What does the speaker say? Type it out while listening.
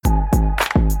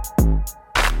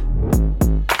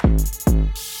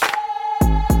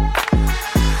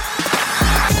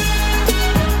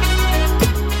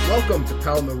Welcome to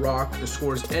Pound the Rock, the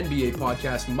Scores NBA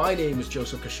podcast. My name is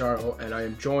Joseph Cacharo, and I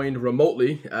am joined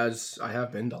remotely, as I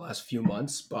have been the last few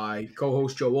months, by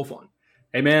co-host Joe Wolfon.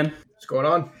 Hey, man. What's going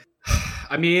on?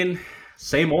 I mean,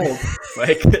 same old.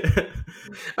 I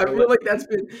feel like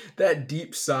that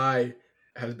deep sigh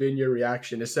has been your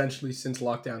reaction essentially since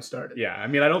lockdown started. Yeah, I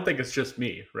mean, I don't think it's just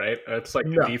me, right? It's like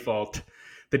No. the default,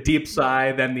 the deep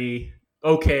sigh, then the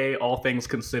okay, all things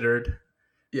considered.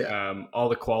 Yeah. All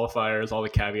the qualifiers, all the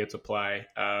caveats apply.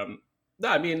 No,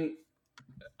 I mean,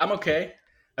 I'm okay.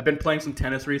 I've been playing some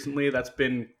tennis recently. That's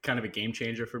been kind of a game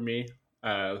changer for me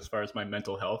as far as my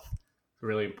mental health. It's a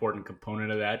really important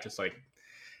component of that, just like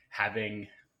having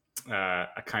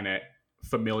a kind of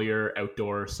familiar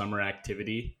outdoor summer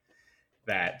activity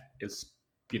that is,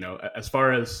 as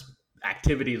far as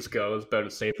activities go, is about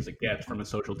as safe as it gets from a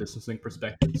social distancing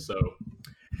perspective. So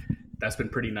that's been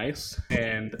pretty nice.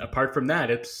 And apart from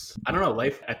that, it's, I don't know,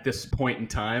 life at this point in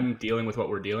time, dealing with what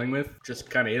we're dealing with, just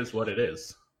kind of is what it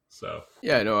is. So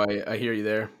yeah, no, I hear you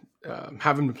there.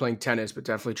 Haven't been playing tennis, but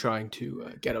definitely trying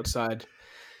to get outside,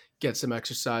 get some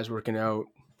exercise, working out,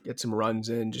 get some runs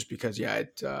in, just because,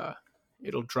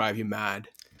 it'll drive you mad.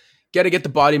 Got to get the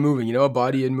body moving. A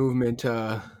body in movement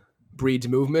breeds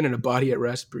movement, and a body at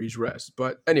rest breeds rest.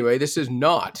 But anyway, this is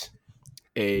not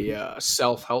a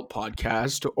self-help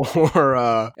podcast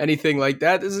or anything like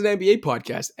that. This is an NBA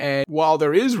podcast. And while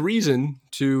there is reason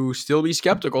to still be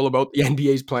skeptical about the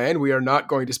NBA's plan, we are not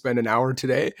going to spend an hour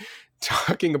today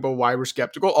talking about why we're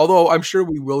skeptical, although I'm sure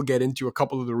we will get into a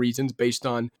couple of the reasons based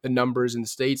on the numbers in the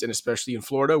States and especially in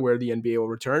Florida where the NBA will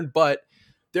return. But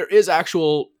there is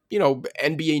actual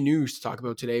NBA news to talk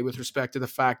about today with respect to the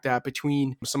fact that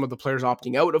between some of the players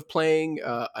opting out of playing,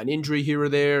 an injury here or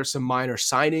there, some minor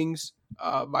signings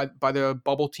by the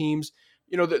bubble teams,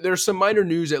 there's some minor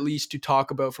news at least to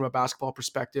talk about from a basketball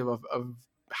perspective of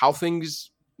how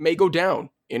things may go down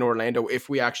in Orlando if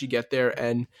we actually get there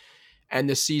and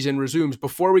the season resumes.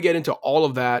 Before we get into all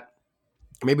of that,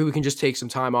 maybe we can just take some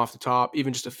time off the top,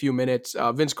 even just a few minutes.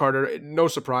 Vince Carter, no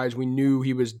surprise, we knew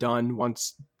he was done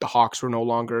once the Hawks were no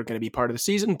longer going to be part of the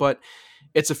season, but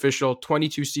it's official.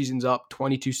 22 seasons up,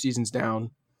 22 seasons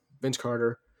down. Vince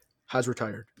Carter has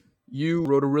retired. You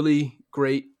wrote a really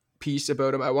great piece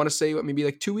about him. I want to say, maybe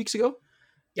like 2 weeks ago?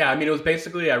 Yeah, I mean, it was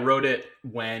basically, I wrote it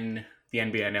when the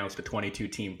NBA announced the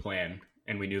 22-team plan,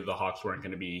 and we knew the Hawks weren't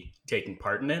going to be taking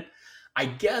part in it. I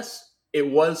guess it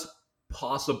was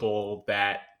possible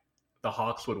that the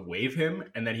Hawks would waive him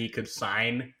and then he could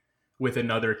sign with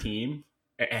another team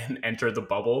and enter the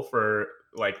bubble for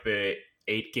like the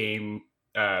 8-game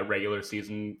regular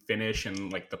season finish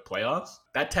and like the playoffs.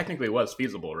 That technically was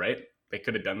feasible, right? They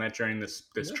could have done that during this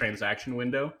transaction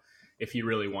window if he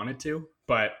really wanted to.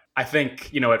 But I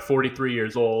think, at 43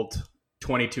 years old,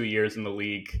 22 years in the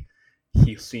league,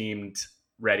 he seemed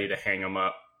ready to hang him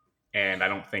up. And I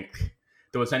don't think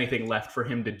there was anything left for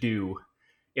him to do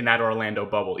in that Orlando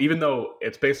bubble, even though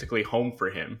it's basically home for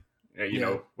him.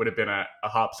 Would have been a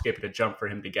hop, skip, and a jump for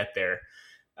him to get there.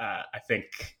 I think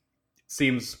it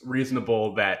seems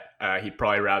reasonable that he'd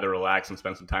probably rather relax and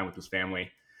spend some time with his family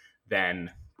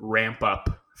than ramp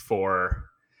up for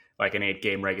like an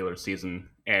 8-game regular season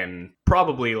and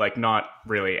probably like not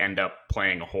really end up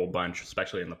playing a whole bunch,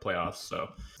 especially in the playoffs. So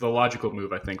the logical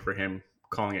move, I think, for him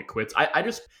calling it quits. I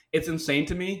just, it's insane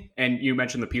to me. And you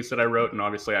mentioned the piece that I wrote, and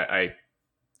obviously I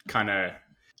kind of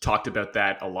talked about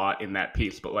that a lot in that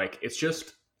piece, but like, it's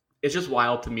just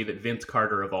wild to me that Vince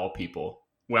Carter of all people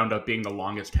wound up being the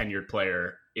longest tenured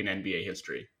player in NBA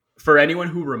history. For anyone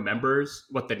who remembers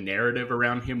what the narrative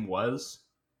around him was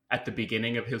at the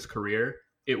beginning of his career,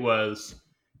 it was,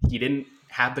 he didn't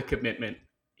have the commitment.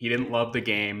 He didn't love the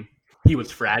game. He was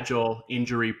fragile,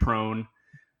 injury prone.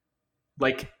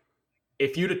 Like,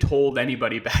 if you'd have told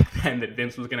anybody back then that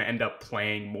Vince was going to end up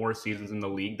playing more seasons in the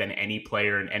league than any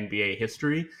player in NBA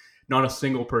history, not a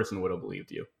single person would have believed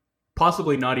you.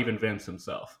 Possibly not even Vince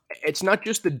himself. It's not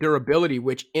just the durability,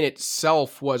 which in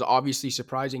itself was obviously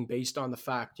surprising based on the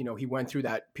fact, he went through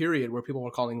that period where people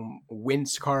were calling him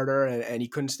Vince Carter and he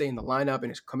couldn't stay in the lineup and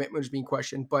his commitment was being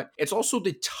questioned. But it's also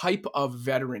the type of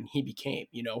veteran he became,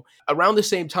 Around the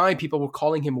same time, people were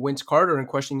calling him Vince Carter and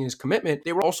questioning his commitment.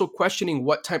 They were also questioning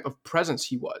what type of presence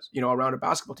he was, around a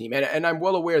basketball team. And I'm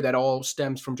well aware that all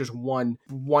stems from just one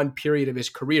period of his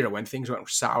career when things went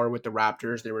sour with the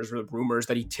Raptors. There was rumors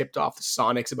that he tipped off the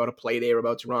Sonics about a play they were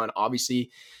about to run.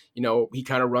 Obviously, he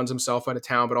kind of runs himself out of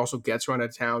town, but also gets run out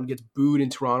of town, gets booed in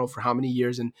Toronto for how many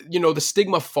years. And, the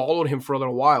stigma followed him for a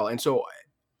little while. And so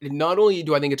not only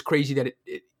do I think it's crazy that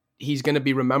he's going to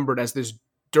be remembered as this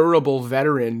durable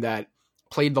veteran that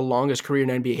played the longest career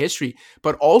in NBA history,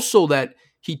 but also that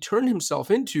he turned himself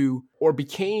into or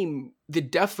became the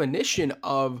definition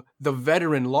of the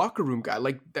veteran locker room guy,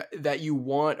 like that you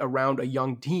want around a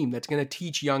young team that's going to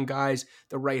teach young guys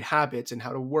the right habits and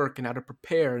how to work and how to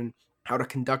prepare and how to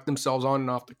conduct themselves on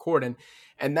and off the court. And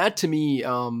that to me,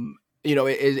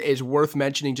 is worth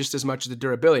mentioning just as much as the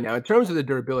durability. Now, in terms of the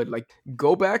durability, like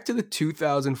go back to the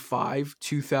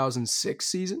 2005-2006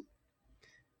 season,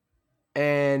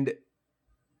 and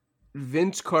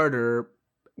Vince Carter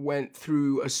went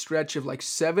through a stretch of like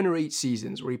 7 or 8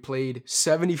 seasons where he played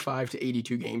 75 to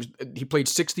 82 games. He played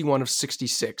 61 of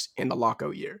 66 in the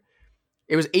lockout year.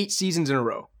 It was 8 seasons in a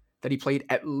row that he played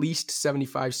at least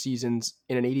 75 seasons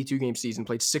in an 82-game season,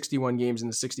 played 61 games in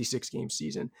the 66-game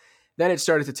season. Then it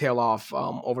started to tail off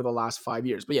over the last 5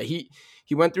 years. But yeah, he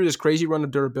went through this crazy run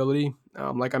of durability.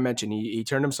 Like I mentioned, he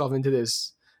turned himself into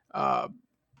this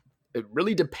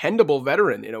really dependable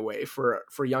veteran in a way for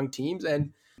young teams.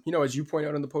 And, as you point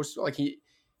out in the post, like he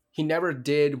never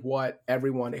did what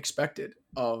everyone expected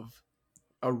of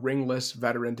a ringless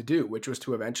veteran to do, which was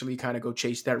to eventually kind of go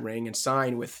chase that ring and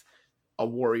sign with a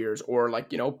Warriors, or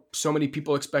so many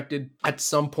people expected at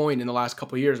some point in the last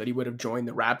couple of years that he would have joined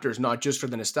the Raptors, not just for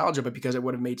the nostalgia, but because it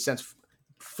would have made sense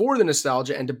for the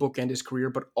nostalgia and to bookend his career,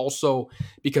 but also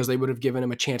because they would have given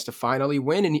him a chance to finally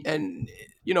win. And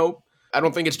I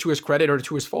don't think it's to his credit or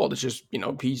to his fault. It's just,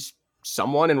 he's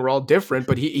someone and we're all different,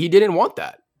 but he didn't want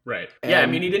that. Right. Yeah. I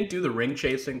mean, he didn't do the ring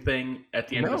chasing thing at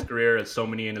the end of his career, as so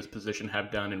many in his position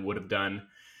have done and would have done.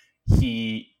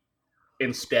 He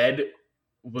instead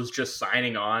was just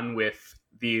signing on with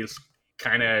these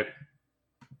kind of,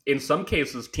 in some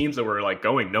cases, teams that were like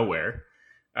going nowhere.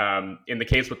 In the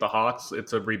case with the Hawks,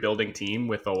 it's a rebuilding team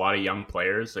with a lot of young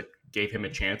players that gave him a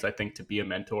chance, I think, to be a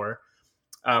mentor.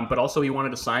 But also he wanted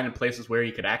to sign in places where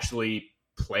he could actually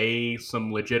play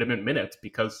some legitimate minutes,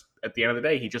 because at the end of the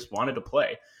day, he just wanted to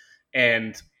play.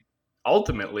 And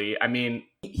ultimately, I mean,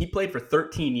 he played for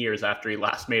 13 years after he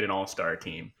last made an all-star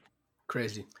team.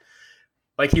 Crazy.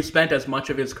 Like, he spent as much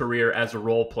of his career as a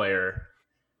role player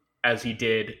as he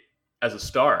did as a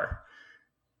star.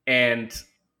 And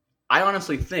I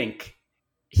honestly think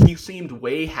he seemed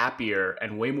way happier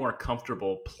and way more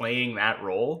comfortable playing that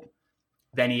role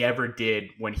than he ever did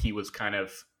when he was kind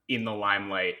of in the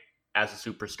limelight as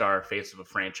a superstar, face of a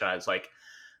franchise. Like,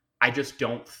 I just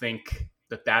don't think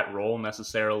that role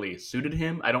necessarily suited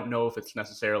him. I don't know if it's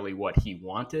necessarily what he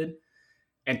wanted.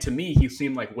 And to me, he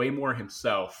seemed like way more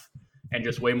himself and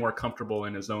just way more comfortable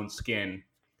in his own skin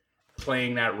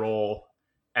playing that role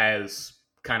as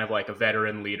kind of like a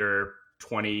veteran leader,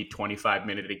 20, 25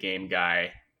 minute a game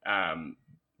guy,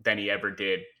 than he ever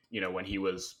did, when he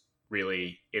was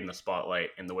really in the spotlight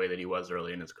in the way that he was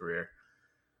early in his career.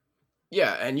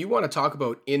 Yeah, and you want to talk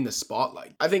about in the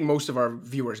spotlight. I think most of our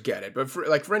viewers get it, but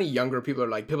for any younger people, or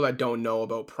like people that don't know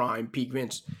about prime peak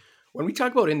Vince, when we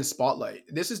talk about in the spotlight,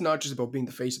 this is not just about being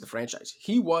the face of the franchise.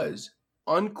 He was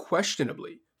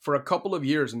unquestionably, for a couple of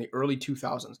years in the early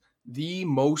 2000s, the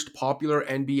most popular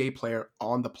NBA player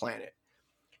on the planet.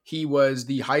 He was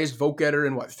the highest vote getter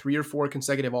in 3 or 4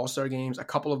 consecutive All-Star games. A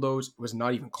couple of those was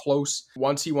not even close.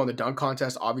 Once he won the dunk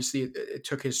contest, obviously it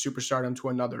took his superstardom to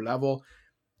another level.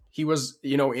 He was,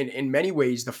 in many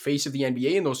ways, the face of the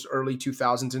NBA in those early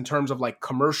 2000s in terms of like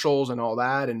commercials and all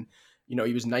that. And,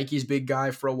 he was Nike's big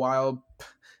guy for a while.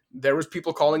 There was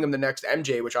people calling him the next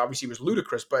MJ, which obviously was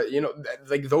ludicrous. But,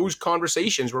 like those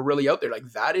conversations were really out there.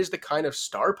 Like that is the kind of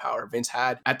star power Vince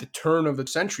had at the turn of the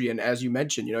century. And as you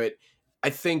mentioned, I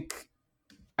think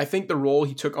the role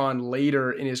he took on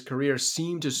later in his career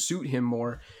seemed to suit him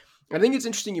more. I think it's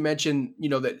interesting you mentioned,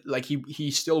 that like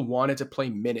he still wanted to play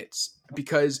minutes,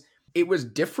 because it was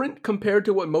different compared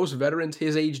to what most veterans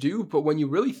his age do. But when you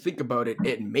really think about it,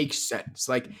 it makes sense.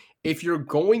 Like if you're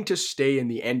going to stay in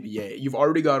the NBA, you've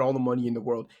already got all the money in the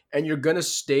world and you're going to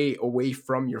stay away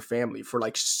from your family for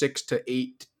like 6 to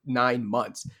 8, 9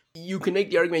 months. You can make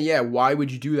the argument, yeah, why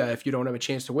would you do that if you don't have a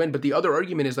chance to win? But the other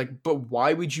argument is like, but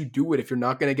why would you do it if you're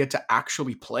not going to get to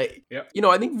actually play? Yep.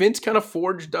 I think Vince kind of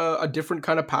forged a different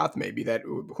kind of path, maybe, that,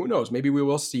 who knows, maybe we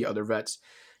will see other vets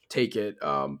take it.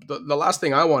 The last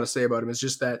thing I want to say about him is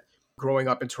just that growing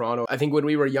up in Toronto, I think when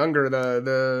we were younger,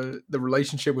 the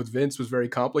relationship with Vince was very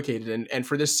complicated. And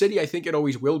for this city, I think it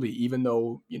always will be, even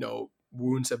though,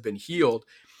 wounds have been healed.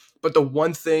 But the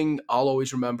one thing I'll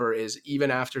always remember is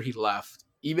even after he left,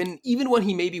 even when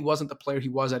he maybe wasn't the player he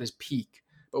was at his peak,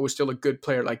 but was still a good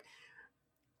player, like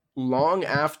long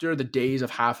after the days of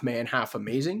half man, half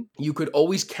amazing, you could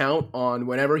always count on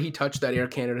whenever he touched that Air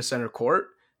Canada Center court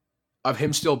of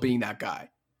him still being that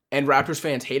guy. And Raptors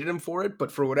fans hated him for it,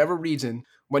 but for whatever reason,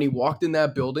 when he walked in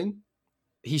that building,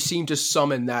 he seemed to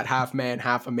summon that half man,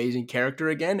 half amazing character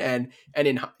again. And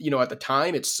in, at the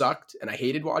time it sucked and I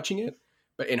hated watching it.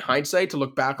 But in hindsight, to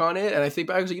look back on it, and I think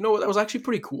back, I was like, what, that was actually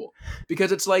pretty cool.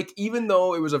 Because it's like, even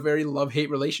though it was a very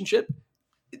love-hate relationship,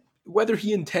 whether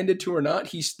he intended to or not,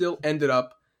 he still ended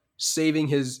up saving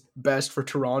his best for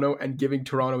Toronto and giving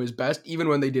Toronto his best, even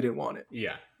when they didn't want it.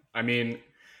 Yeah. I mean,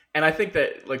 and I think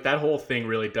that like that whole thing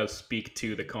really does speak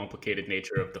to the complicated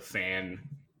nature of the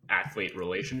fan-athlete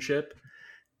relationship.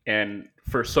 And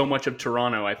for so much of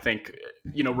Toronto, I think,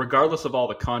 regardless of all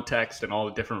the context and all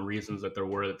the different reasons that there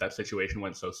were that situation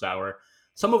went so sour,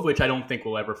 some of which I don't think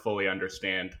we'll ever fully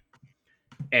understand.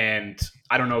 And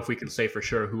I don't know if we can say for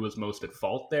sure who was most at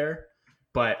fault there.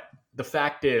 But the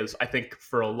fact is, I think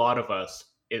for a lot of us,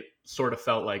 it sort of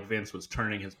felt like Vince was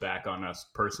turning his back on us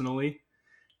personally.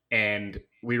 And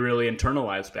we really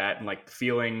internalized that and like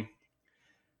feeling,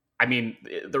 I mean,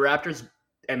 the Raptors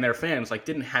and their fans like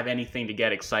didn't have anything to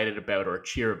get excited about or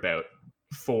cheer about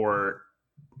for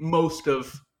most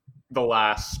of the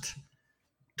last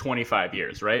 25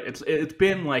 years, right? It's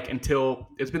been like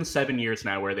it's been 7 years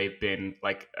now where they've been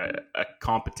like a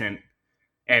competent,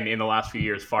 and in the last few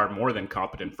years far more than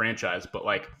competent franchise. But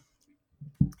like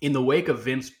in the wake of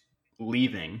Vince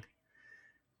leaving,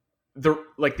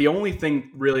 the only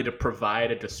thing really to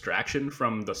provide a distraction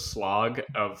from the slog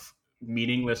of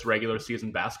meaningless regular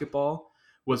season basketball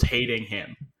was hating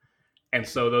him. And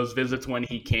so those visits when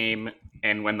he came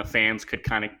and when the fans could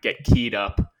kind of get keyed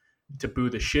up to boo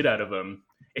the shit out of him,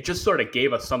 it just sort of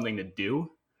gave us something to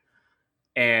do.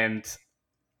 And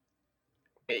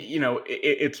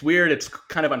it's weird. It's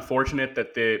kind of unfortunate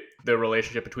that the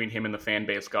relationship between him and the fan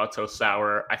base got so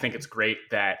sour. I think it's great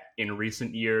that in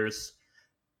recent years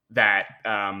that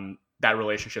that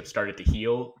relationship started to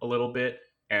heal a little bit.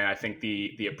 And I think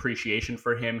the appreciation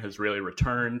for him has really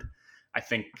returned. I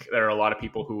think there are a lot of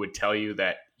people who would tell you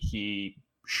that he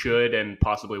should and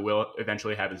possibly will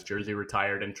eventually have his jersey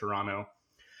retired in Toronto.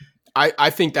 I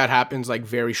think that happens like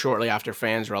very shortly after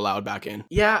fans are allowed back in.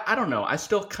 Yeah, I don't know. I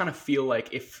still kind of feel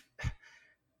like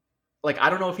I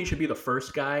don't know if he should be the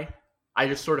first guy. I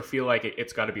just sort of feel like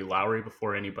it's got to be Lowry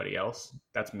before anybody else.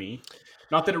 That's me.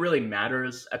 Not that it really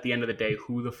matters at the end of the day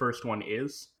who the first one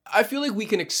is. I feel like we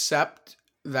can accept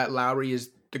that Lowry is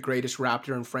the greatest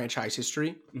Raptor in franchise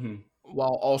history,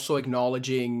 while also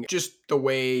acknowledging just the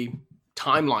way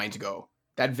timelines go,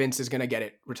 that Vince is going to get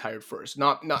it retired first. And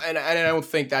I don't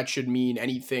think that should mean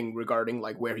anything regarding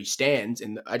like where he stands.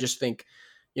 And I just think,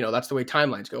 that's the way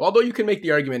timelines go. Although you can make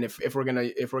the argument if we're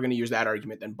gonna use that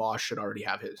argument, then Bosch should already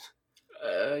have his.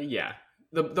 Yeah.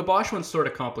 The Bosch one's sort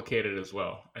of complicated as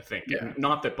well, I think. Yeah.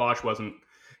 Not that Bosch wasn't,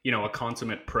 a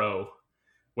consummate pro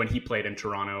when he played in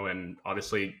Toronto and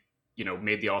obviously,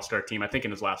 made the All-Star team, I think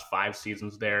in his last 5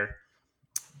 seasons there.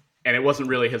 And it wasn't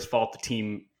really his fault the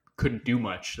team couldn't do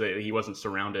much. He wasn't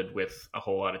surrounded with a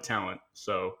whole lot of talent.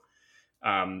 So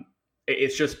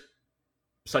it's just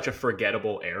such a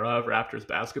forgettable era of Raptors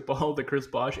basketball, the Chris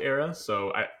Bosh era.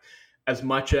 So as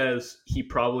much as he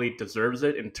probably deserves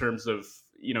it in terms of,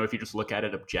 if you just look at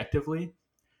it objectively,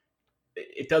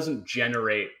 it doesn't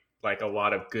generate like a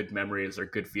lot of good memories or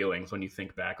good feelings when you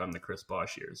think back on the Chris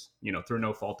Bosh years, through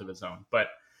no fault of his own. But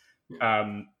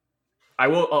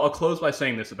I'll close by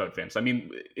saying this about Vince. I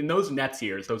mean, in those Nets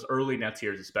years, those early Nets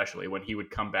years, especially when he would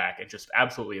come back and just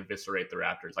absolutely eviscerate the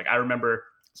Raptors. Like I remember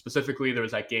specifically there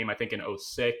was that game, I think in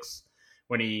 2006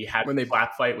 when he had a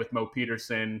flat fight with Mo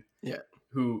Peterson,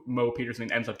 who Mo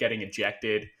Peterson ends up getting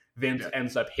ejected. Vince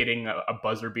ends up hitting a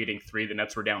buzzer beating 3. The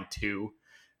Nets were down 2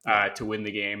 to win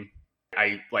the game.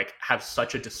 I have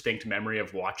such a distinct memory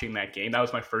of watching that game. That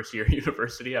was my first year at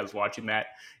university. I was watching that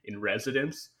in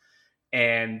residence.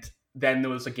 And then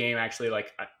there was a game actually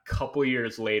like a couple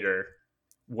years later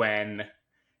when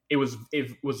it was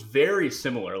very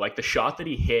similar. Like the shot that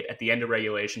he hit at the end of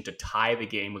regulation to tie the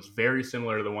game was very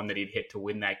similar to the one that he'd hit to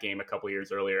win that game a couple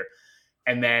years earlier.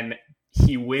 And then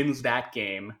he wins that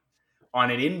game on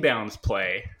an inbounds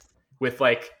play with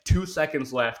like 2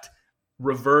 seconds left,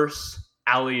 reverse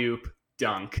alley-oop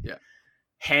dunk,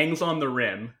 hangs on the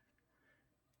rim,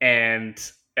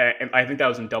 and I think that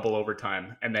was in double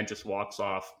overtime, and then just walks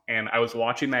off. And I was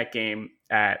watching that game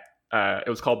at it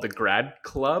was called the Grad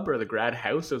Club or the Grad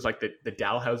House. It was like the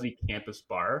Dalhousie campus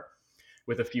bar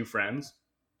with a few friends.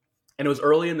 And it was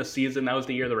early in the season. That was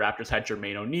the year the Raptors had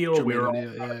Jermaine O'Neal. We were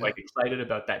all excited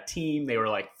about that team. They were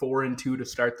like 4-2 to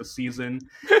start the season.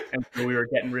 And so we were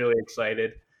getting really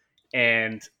excited.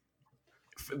 And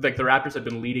like the Raptors had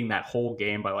been leading that whole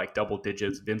game by like double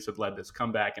digits. Vince had led this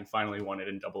comeback and finally won it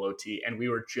in double OT. And we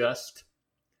were just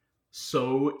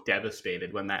so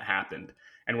devastated when that happened.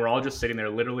 And we're all just sitting there,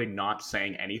 literally not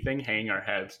saying anything, hanging our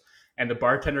heads. And the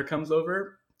bartender comes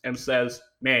over and says,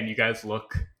 "Man, you guys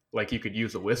look like you could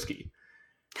use a whiskey."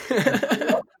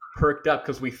 Perked up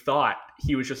because we thought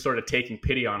he was just sort of taking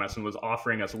pity on us and was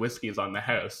offering us whiskeys on the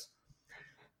house.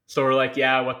 So we're like,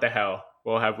 yeah, what the hell?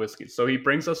 We'll have whiskeys. So he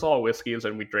brings us all whiskeys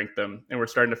and we drink them and we're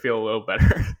starting to feel a little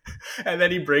better. And then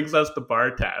he brings us the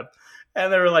bar tab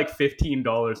and they were like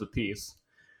 $15 a piece.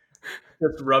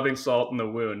 Just rubbing salt in the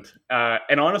wound.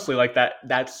 And honestly, like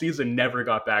that season never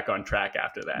got back on track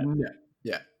after that.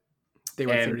 Yeah. They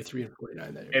went 33 and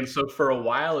 49 that year. And so for a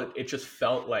while, it just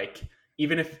felt like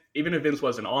even if Vince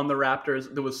wasn't on the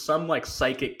Raptors, there was some like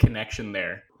psychic connection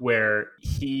there where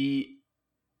he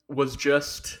was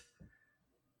just,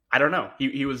 I don't know,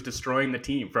 he was destroying the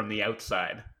team from the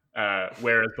outside,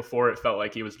 whereas before it felt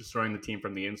like he was destroying the team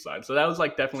from the inside. So that was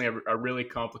like definitely a really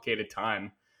complicated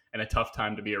time and a tough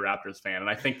time to be a Raptors fan. And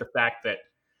I think the fact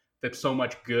that so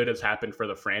much good has happened for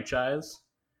the franchise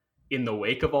in the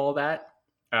wake of all that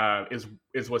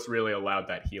is what's really allowed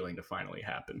that healing to finally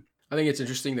happen. I think it's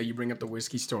interesting that you bring up the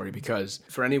whiskey story because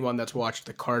for anyone that's watched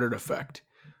The Carter Effect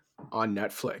on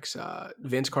Netflix,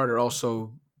 Vince Carter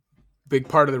also big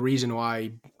part of the reason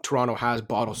why Toronto has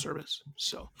bottle service.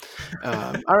 So,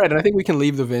 all right, and I think we can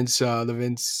leave the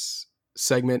Vince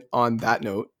segment on that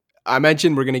note. I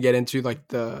mentioned we're going to get into like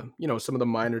some of the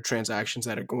minor transactions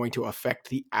that are going to affect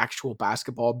the actual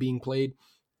basketball being played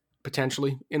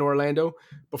potentially in Orlando.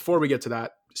 Before we get to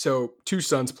that, so 2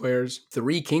 Suns players,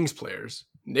 3 Kings players,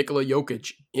 Nikola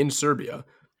Jokic in Serbia,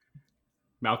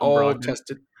 Malcolm Brogdon.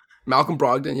 Tested. Malcolm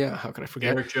Brogdon, yeah. How could I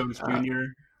forget? Derek Jones Jr.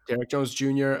 Derek Jones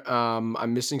Jr.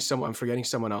 I'm missing someone. I'm forgetting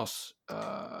someone else,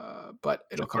 but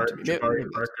it'll come to me. Jabari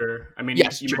Parker. I mean,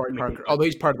 yes, Jabari Parker. Although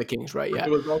he's part of the Kings, right? Yeah.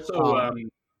 It was also,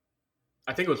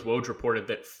 I think it was Woj reported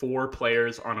that 4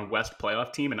 players on a West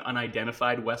playoff team, an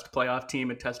unidentified West playoff team,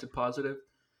 had tested positive.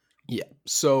 Yeah.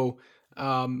 So,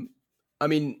 I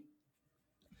mean,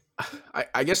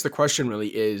 I guess the question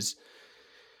really is,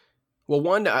 well,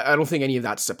 one, I don't think any of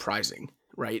that's surprising,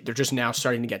 right? They're just now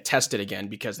starting to get tested again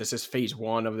because this is phase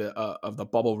 1 of the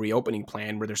bubble reopening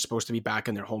plan where they're supposed to be back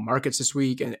in their home markets this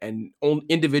week and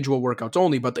individual workouts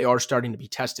only, but they are starting to be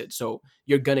tested. So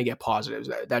you're going to get positives.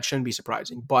 That shouldn't be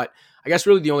surprising. But I guess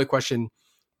really the only question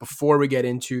before we get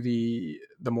into the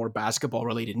more basketball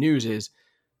related news is,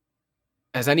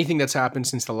 has anything that's happened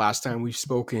since the last time we've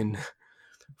spoken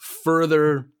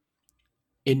further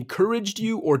encouraged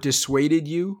you or dissuaded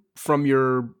you from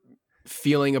your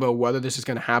feeling about whether this is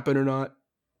going to happen or not?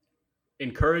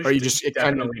 Encouraged, or you just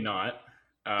definitely not.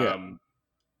 And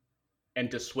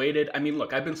dissuaded. I mean,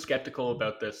 look, I've been skeptical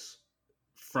about this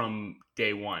from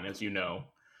day one, as you know.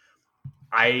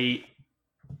 I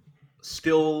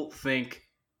still think,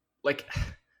 like,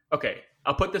 okay,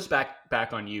 I'll put this back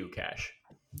on you, Cash.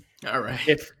 All right.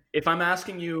 If I'm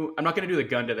asking you, I'm not going to do the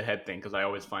gun to the head thing because I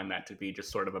always find that to be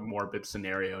just sort of a morbid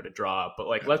scenario to draw up. But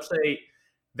like, let's say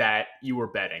that you were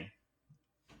betting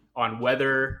on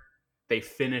whether they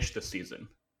finish the season.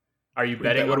 Are you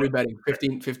betting? What are we betting?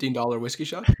 $15 whiskey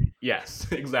shot? Yes,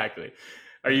 exactly.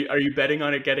 Are you betting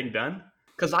on it getting done?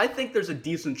 Because I think there's a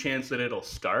decent chance that it'll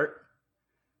start.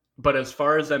 But as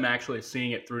far as I'm actually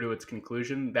seeing it through to its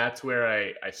conclusion, that's where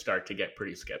I start to get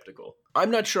pretty skeptical.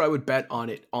 I'm not sure I would bet on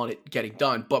it getting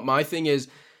done. But my thing is,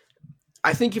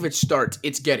 I think if it starts,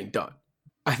 it's getting done.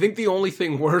 I think the only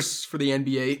thing worse for the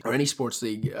NBA or any sports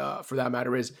league, for that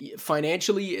matter, is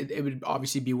financially, it would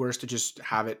obviously be worse to just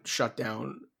have it shut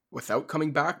down without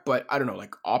coming back. But I don't know,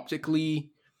 like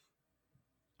optically,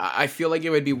 I feel like it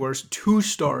would be worse to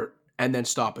start and then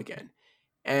stop again.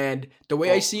 And the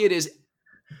way I see it is,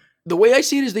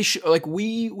 they should, like,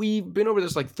 we've been over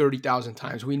this like 30,000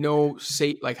 times. We know,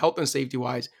 like, health and safety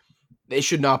wise, they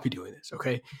should not be doing this.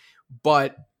 Okay.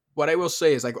 But what I will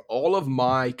say is, like,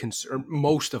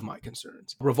 most of my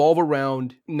concerns revolve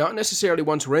around not necessarily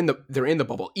once they're in the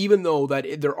bubble, even though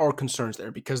that there are concerns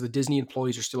there because the Disney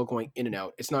employees are still going in and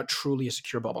out. It's not truly a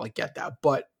secure bubble. I get that.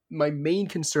 But my main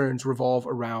concerns revolve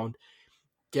around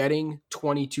getting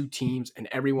 22 teams and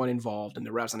everyone involved and the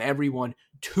refs and everyone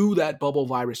to that bubble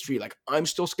virus free. Like, I'm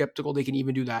still skeptical they can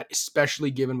even do that,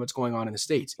 especially given what's going on in the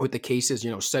States with the cases,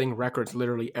 setting records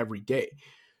literally every day.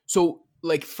 So,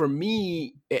 like, for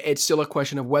me, it's still a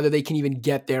question of whether they can even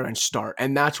get there and start.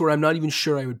 And that's where I'm not even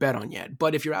sure I would bet on yet.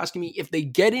 But if you're asking me if they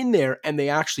get in there and they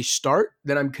actually start,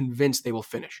 then I'm convinced they will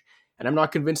finish. And I'm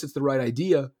not convinced it's the right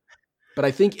idea, but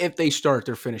I think if they start,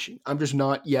 they're finishing. I'm just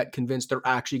not yet convinced they're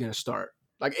actually going to start.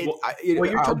 Like,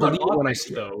 you're talking about optics,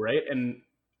 though, right? And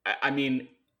I mean,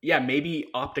 yeah, maybe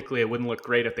optically it wouldn't look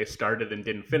great if they started and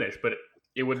didn't finish, but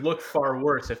It would look far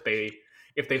worse if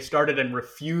they started and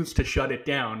refused to shut it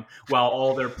down while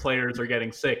all their players are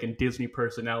getting sick and Disney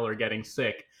personnel are getting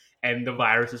sick and the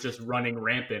virus is just running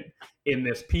rampant in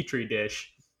this petri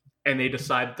dish, and they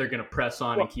decide that they're going to press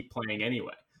on and keep playing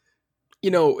anyway.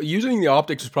 Using the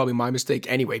optics was probably my mistake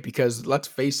anyway, because let's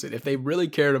face it, if they really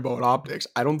cared about optics,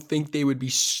 I don't think they would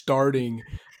be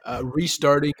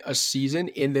restarting a season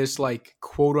in this like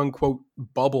quote unquote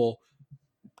bubble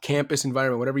campus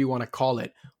environment, whatever you want to call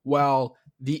it, while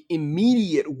the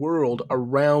immediate world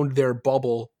around their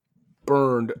bubble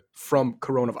burned from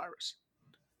coronavirus,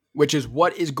 which is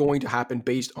what is going to happen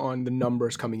based on the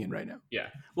numbers coming in right now. Yeah.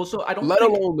 Well, so I don't let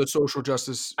alone the social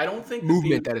justice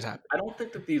movement that is happening. I don't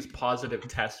think that these positive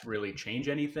tests really change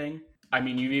anything. I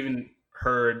mean, you've even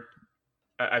heard,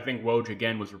 I think Woj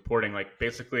again was reporting, like,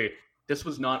 basically this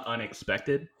was not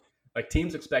unexpected. Like,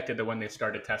 teams expected that when they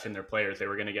started testing their players, they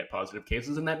were going to get positive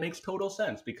cases. And that makes total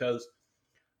sense, because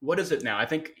what is it now? I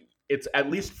think it's at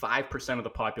least 5% of the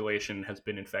population has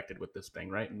been infected with this thing,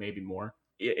 right? Maybe more.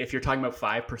 If you're talking about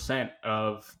 5%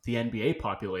 of the NBA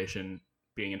population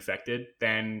being infected,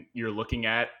 then you're looking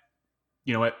at,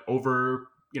 at over,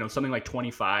 something like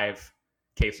 25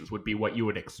 cases would be what you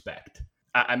would expect.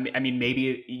 I mean,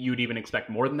 maybe you'd even expect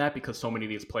more than that, because so many of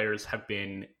these players have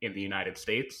been in the United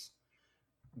States,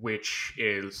 which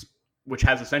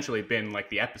has essentially been like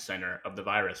the epicenter of the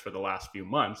virus for the last few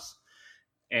months,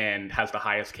 and has the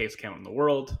highest case count in the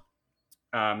world.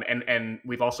 And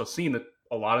we've also seen that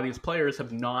a lot of these players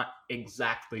have not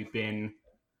exactly been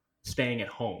staying at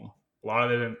home. A lot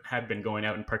of them have been going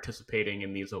out and participating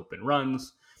in these open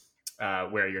runs,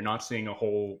 where you're not seeing a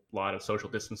whole lot of social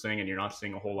distancing and you're not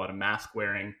seeing a whole lot of mask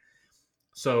wearing.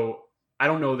 So I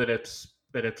don't know that it's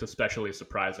especially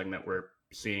surprising that we're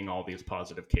seeing all these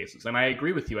positive cases. And I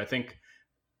agree with you. I think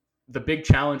the big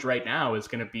challenge right now is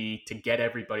going to be to get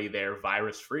everybody there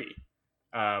virus free,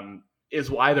 is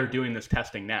why they're doing this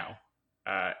testing now.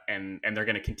 And they're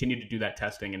going to continue to do that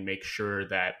testing and make sure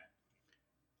that,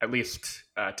 at least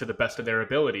to the best of their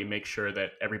ability, make sure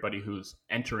that everybody who's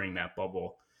entering that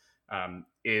bubble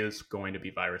is going to be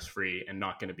virus free and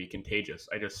not going to be contagious.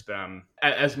 I just,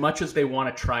 as much as they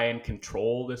want to try and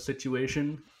control this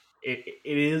situation, it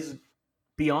is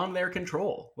beyond their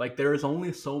control. Like, there is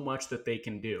only so much that they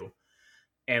can do.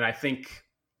 And I think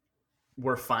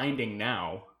we're finding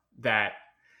now that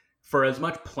for as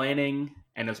much planning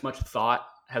and as much thought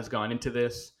has gone into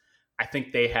this, I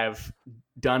think they have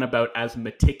done about as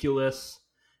meticulous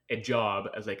a job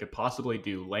as they could possibly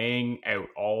do, laying out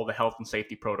all the health and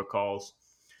safety protocols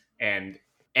and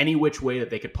any which way that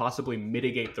they could possibly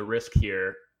mitigate the risk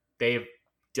here, they've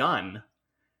done.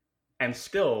 And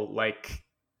still, like,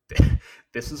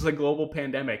 this is a global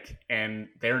pandemic, and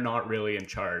they're not really in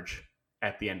charge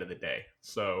at the end of the day.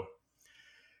 So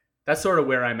that's sort of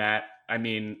where I'm at. I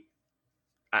mean,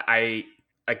 I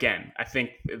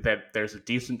think that there's a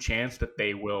decent chance that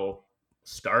they will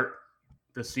start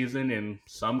the season in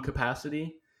some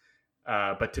capacity,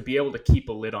 but to be able to keep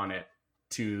a lid on it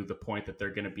to the point that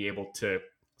they're going to be able to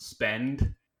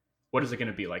spend, what is it going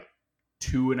to be, like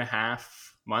 2.5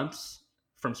 months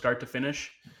from start to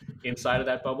finish inside of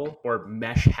that bubble, or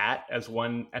mesh hat, as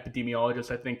one epidemiologist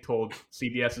I think told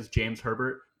CBS's James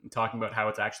Herbert, talking about how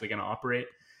it's actually going to operate.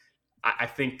 I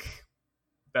think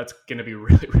that's going to be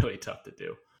really, really tough to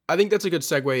do. I think that's a good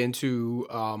segue into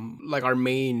like our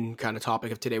main kind of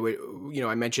topic of today.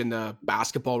 I mentioned the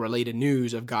basketball related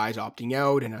news of guys opting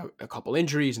out and a couple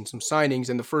injuries and some signings.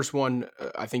 And the first one,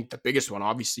 I think the biggest one,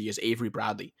 obviously, is Avery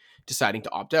Bradley deciding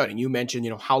to opt out. And you mentioned,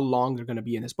 how long they're going to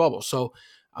be in this bubble. So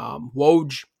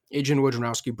Adrian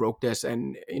Wojnarowski broke this,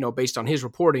 and based on his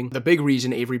reporting, the big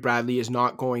reason Avery Bradley is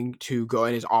not going to go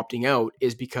and is opting out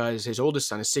is because his oldest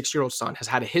son, his 6-year-old son, has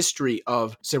had a history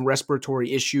of some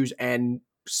respiratory issues, and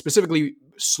specifically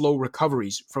slow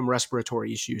recoveries from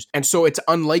respiratory issues. And so it's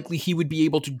unlikely he would be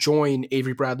able to join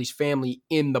Avery Bradley's family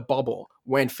in the bubble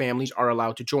when families are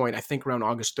allowed to join, I think around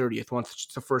August 30th, once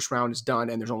the first round is done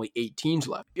and there's only 8 teams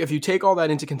left. If you take all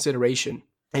that into consideration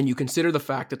and you consider the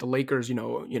fact that the Lakers,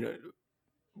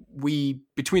 we,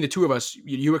 between the two of us,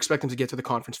 you expect them to get to the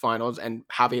conference finals and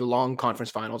have a long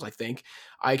conference finals, I think.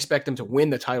 I expect them to win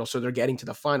the title, so they're getting to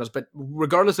the finals. But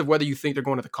regardless of whether you think they're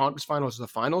going to the conference finals or the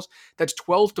finals, that's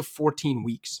 12 to 14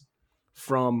 weeks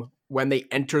from when they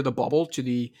enter the bubble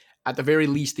to at the very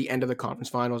least, the end of the conference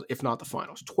finals, if not the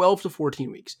finals. 12 to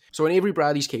 14 weeks. So in Avery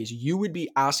Bradley's case, you would be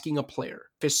asking a player,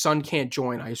 if his son can't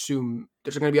join, I assume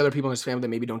there's going to be other people in his family that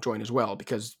maybe don't join as well,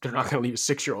 because they're not going to leave a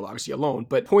 6-year-old obviously alone.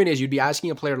 But point is, you'd be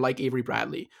asking a player like Avery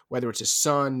Bradley, whether it's his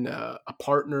son, a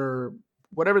partner,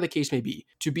 whatever the case may be,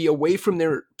 to be away from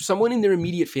someone in their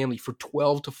immediate family for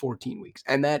 12 to 14 weeks.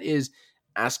 And that is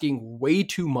asking way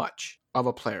too much of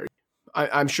a player.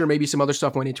 I'm sure maybe some other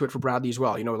stuff went into it for Bradley as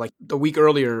well. Like the week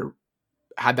earlier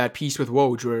had that piece with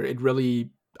Woj where it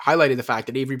really highlighted the fact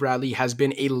that Avery Bradley has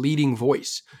been a leading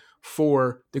voice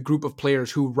for the group of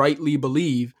players who rightly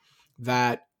believe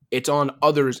that it's on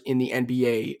others in the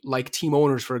NBA, like team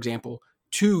owners, for example,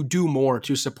 to do more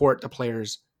to support the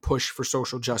players' push for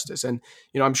social justice. And,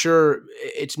 I'm sure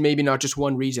it's maybe not just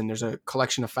one reason. There's a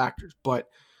collection of factors, but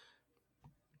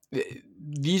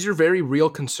these are very real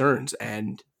concerns.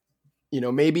 And,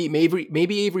 maybe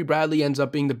Avery Bradley ends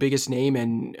up being the biggest name,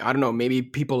 and I don't know, maybe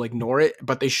people ignore it,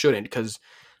 but they shouldn't, because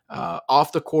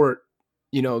off the court,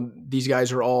 these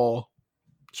guys are all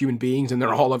human beings and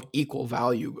they're all of equal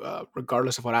value,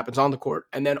 regardless of what happens on the court.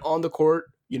 And then on the court,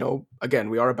 again,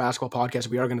 we are a basketball podcast.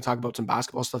 We are going to talk about some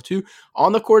basketball stuff too.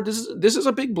 On the court, this is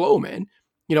a big blow, man.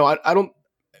 I don't,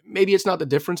 maybe it's not the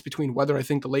difference between whether I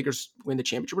think the Lakers win the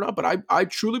championship or not, but I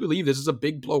truly believe this is a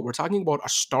big blow. We're talking about a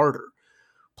starter,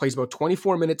 plays about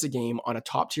 24 minutes a game on a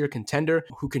top tier contender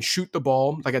who can shoot the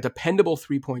ball, like a dependable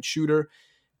 3-point shooter,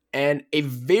 and a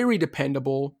very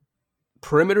dependable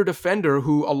perimeter defender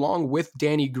who, along with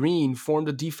Danny Green, formed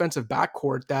a defensive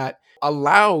backcourt that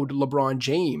allowed LeBron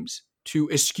James to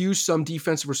eschew some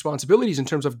defensive responsibilities in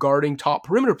terms of guarding top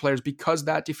perimeter players because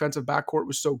that defensive backcourt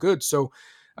was so good. So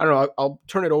I don't know, I'll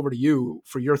turn it over to you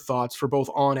for your thoughts for both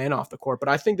on and off the court. But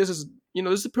I think this is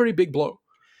a pretty big blow.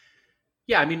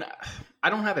 Yeah, I mean,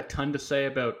 I don't have a ton to say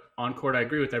about on court. I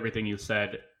agree with everything you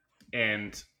said.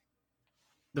 And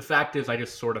the fact is, I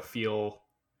just sort of feel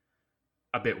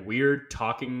a bit weird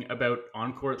talking about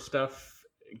on-court stuff,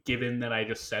 given that I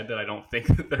just said that I don't think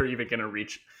that they're even going to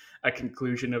reach a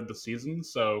conclusion of the season.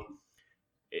 So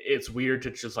it's weird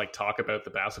to just talk about the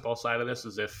basketball side of this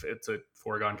as if it's a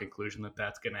foregone conclusion that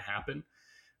that's going to happen.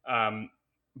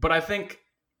 But I think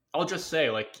I'll just say,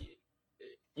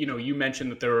 you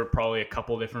mentioned that there were probably a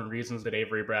couple different reasons that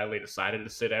Avery Bradley decided to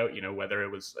sit out, whether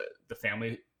it was the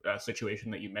family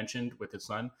situation that you mentioned with his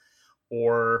son,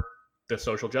 or the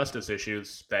social justice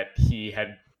issues that he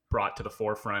had brought to the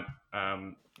forefront,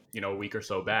 a week or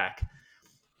so back.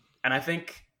 And I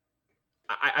think,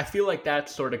 I feel like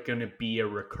that's sort of going to be a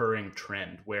recurring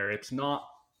trend where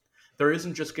there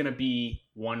isn't just going to be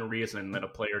one reason that a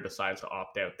player decides to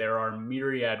opt out. There are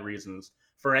myriad reasons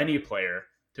for any player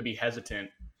to be hesitant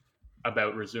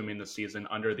about resuming the season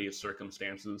under these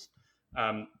circumstances.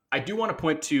 I do want to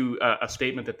point to a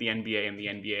statement that the NBA and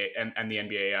the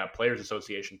NBA Players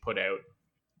Association put out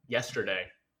yesterday,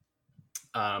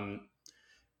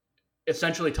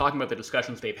 essentially talking about the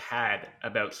discussions they've had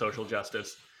about social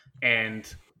justice.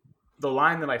 And the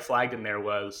line that I flagged in there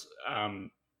was,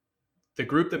 the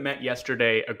group that met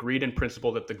yesterday agreed in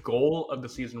principle that the goal of the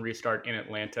season restart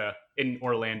in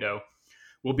Orlando,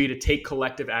 will be to take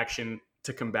collective action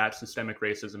to combat systemic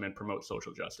racism and promote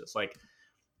social justice.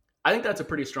 I think that's a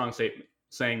pretty strong statement,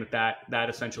 saying that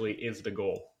essentially is the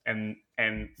goal, and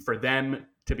for them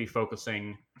to be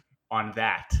focusing on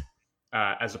that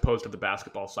as opposed to the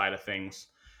basketball side of things,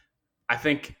 I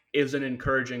think is an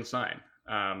encouraging sign.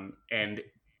 And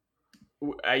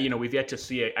we've yet to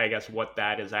see, I guess, what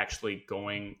that is actually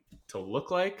going to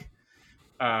look like.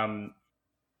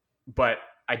 But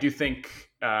I do think,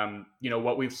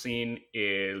 what we've seen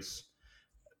is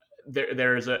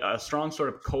there's a strong sort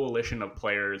of coalition of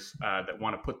players that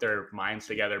want to put their minds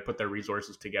together, put their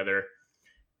resources together,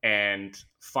 and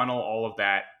funnel all of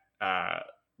that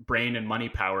brain and money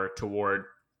power toward,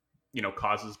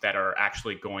 causes that are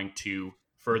actually going to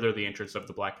further the interests of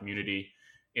the Black community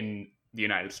in the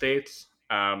United States,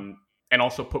 and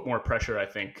also put more pressure, I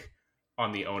think,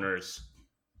 on the owners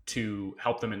to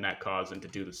help them in that cause and to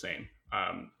do the same.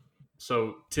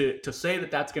 So to say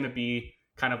that that's going to be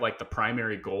kind of like the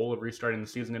primary goal of restarting the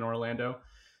season in Orlando,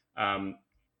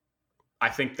 I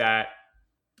think that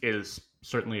is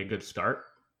certainly a good start.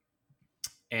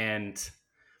 And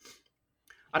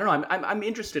I don't know, I'm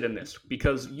interested in this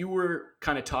because you were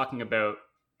kind of talking about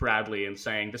Bradley and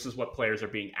saying this is what players are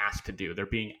being asked to do. They're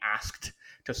being asked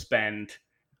to spend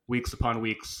weeks upon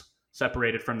weeks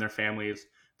separated from their families.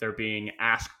 They're being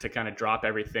asked to kind of drop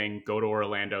everything, go to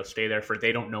Orlando, stay there for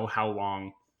they don't know how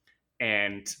long,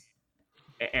 and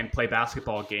play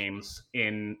basketball games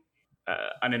in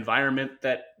an environment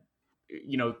that,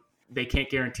 they can't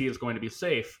guarantee is going to be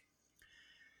safe.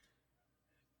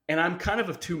 And I'm kind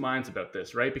of two minds about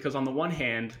this, right? Because on the one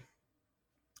hand,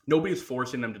 nobody's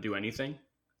forcing them to do anything.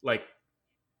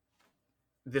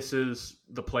 This is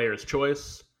the player's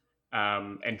choice.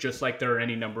 And just like there are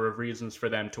any number of reasons for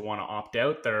them to want to opt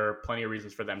out, there are plenty of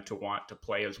reasons for them to want to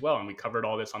play as well. And we covered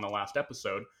all this on the last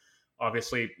episode.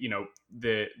 Obviously,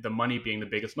 the money being the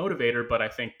biggest motivator, but I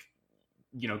think,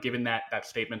 given that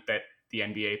statement that the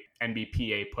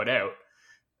NBPA put out,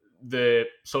 the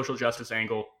social justice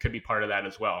angle could be part of that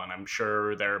as well. And I'm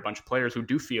sure there are a bunch of players who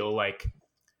do feel like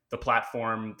the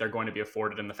platform they're going to be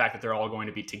afforded and the fact that they're all going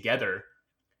to be together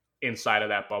inside of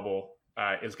that bubble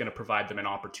is going to provide them an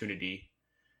opportunity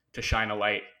to shine a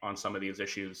light on some of these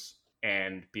issues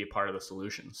and be a part of the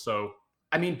solution. So,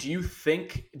 I mean, do you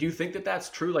think that that's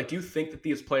true? Like, do you think that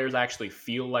these players actually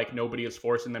feel like nobody is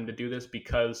forcing them to do this?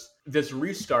 Because this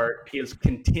restart is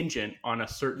contingent on a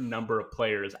certain number of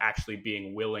players actually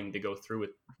being willing to go through with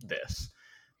this.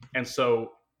 And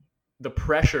so the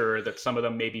pressure that some of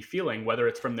them may be feeling, whether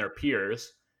it's from their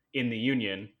peers in the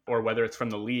union or whether it's from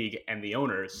the league and the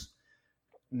owners,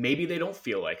 maybe they don't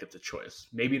feel like it's a choice.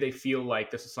 Maybe they feel like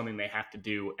this is something they have to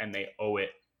do and they owe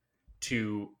it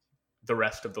to the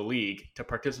rest of the league to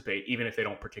participate, even if they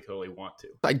don't particularly want to.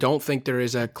 I don't think there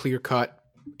is a clear-cut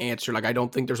answer. Like, I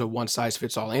don't think there's a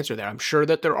one-size-fits-all answer there. I'm sure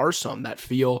that there are some that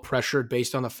feel pressured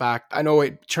based on the fact, I know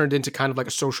it turned into kind of like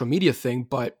a social media thing,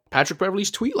 but Patrick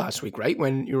Beverley's tweet last week, right?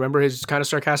 When you remember his kind of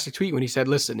sarcastic tweet when he said,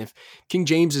 listen, if King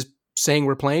James is saying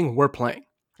we're playing, we're playing.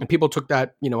 And people took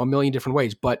that, a million different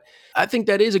ways. But I think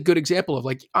that is a good example of,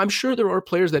 like, I'm sure there are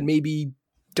players that maybe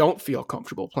don't feel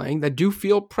comfortable playing, that do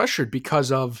feel pressured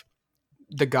because of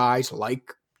the guys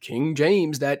like King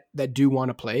James that do want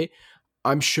to play.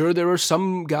 I'm sure there are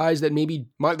some guys that maybe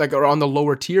might are on the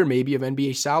lower tier maybe of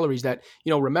NBA salaries that,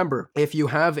 remember, if you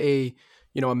have a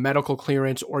medical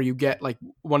clearance or you get like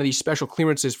one of these special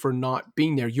clearances for not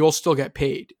being there, you'll still get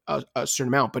paid a certain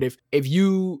amount. But if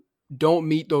you don't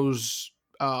meet those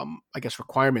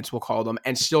requirements, we'll call them,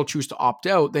 and still choose to opt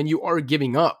out, then you are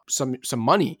giving up some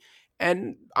money.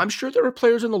 And I'm sure there are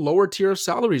players in the lower tier of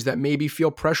salaries that maybe feel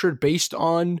pressured based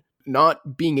on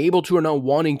not being able to or not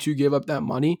wanting to give up that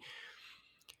money.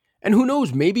 And who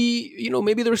knows, maybe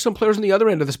there's some players on the other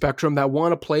end of the spectrum that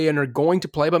want to play and are going to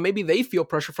play, but maybe they feel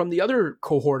pressure from the other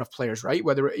cohort of players, right?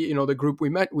 Whether, the group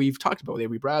we've talked about,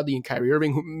 Avery Bradley and Kyrie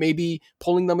Irving, who may be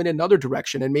pulling them in another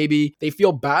direction. And maybe they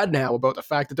feel bad now about the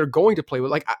fact that they're going to play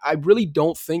with, I really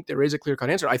don't think there is a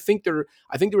clear-cut answer. I think there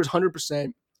was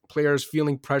 100% players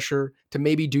feeling pressure to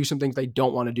maybe do some things they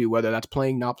don't want to do, whether that's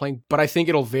playing, not playing. But I think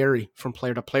it'll vary from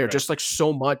player to player, right? Just like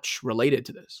so much related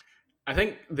to this. I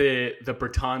think the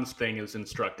Bertans thing is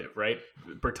instructive, right?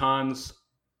 Bertans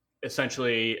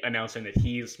essentially announcing that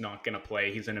he's not going to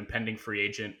play. He's an impending free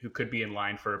agent who could be in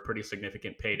line for a pretty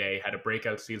significant payday, had a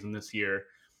breakout season this year,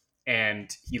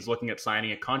 and he's looking at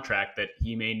signing a contract that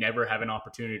he may never have an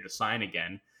opportunity to sign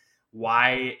again.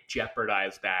 Why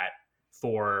jeopardize that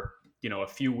for a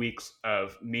few weeks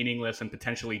of meaningless and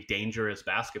potentially dangerous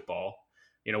basketball,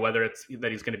 whether it's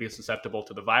that he's going to be susceptible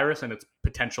to the virus and its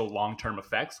potential long-term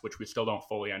effects, which we still don't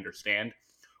fully understand,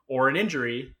 or an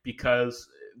injury because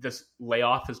this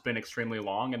layoff has been extremely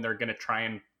long and they're going to try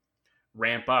and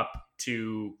ramp up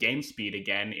to game speed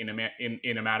again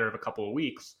in a matter of a couple of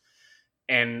weeks.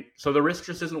 And so the risk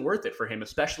just isn't worth it for him,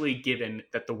 especially given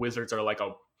that the Wizards are like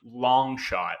a long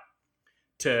shot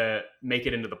to make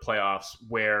it into the playoffs,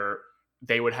 where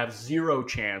they would have zero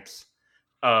chance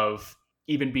of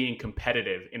even being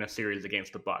competitive in a series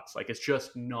against the Bucks. Like, it's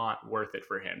just not worth it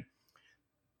for him.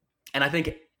 And I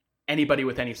think anybody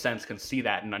with any sense can see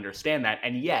that and understand that.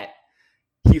 And yet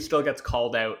he still gets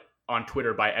called out on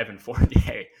Twitter by Evan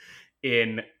Fournier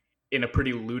in a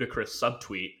pretty ludicrous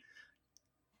subtweet.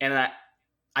 And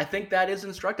I think that is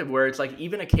instructive, where it's like,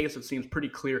 even a case that seems pretty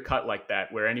clear cut like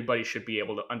that, where anybody should be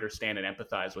able to understand and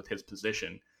empathize with his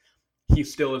position, he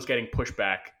still is getting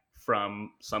pushback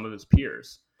from some of his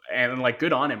peers. And like,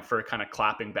 good on him for kind of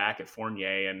clapping back at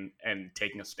Fournier and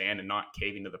taking a stand and not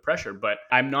caving to the pressure. But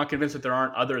I'm not convinced that there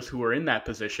aren't others who are in that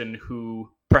position who,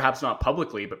 perhaps not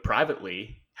publicly, but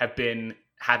privately, have been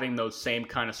having those same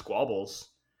kind of squabbles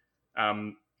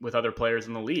with other players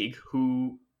in the league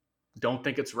who don't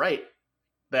think it's right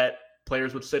that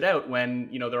players would sit out when,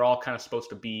 they're all kind of supposed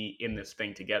to be in this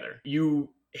thing together. You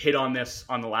hit on this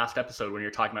on the last episode when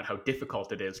you're talking about how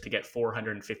difficult it is to get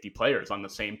 450 players on the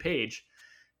same page.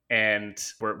 And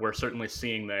we're certainly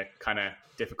seeing the kind of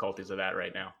difficulties of that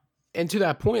right now. And to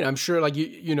that point, I'm sure, like,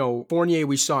 Fournier,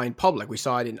 we saw in public, we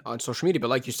saw it on social media, but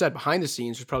like you said, behind the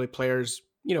scenes, there's probably players,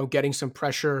 getting some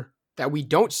pressure that we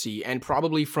don't see, and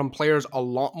probably from players a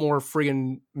lot more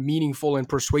friggin' meaningful and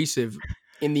persuasive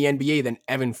in the NBA than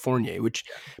Evan Fournier, which,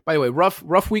 by the way,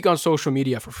 rough week on social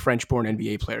media for French-born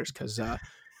NBA players, because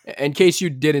In case you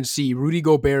didn't see, Rudy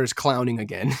Gobert is clowning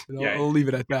again. Yeah, I'll leave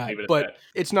it at that. leave it at But that.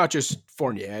 it's not just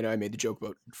Fournier. I know I made the joke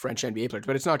about French NBA players,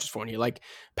 but it's not just Fournier. Like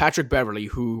Patrick Beverley,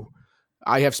 who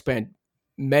I have spent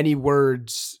many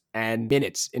words and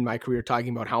minutes in my career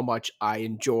talking about how much I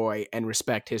enjoy and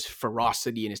respect his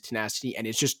ferocity and his tenacity and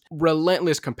his just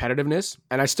relentless competitiveness.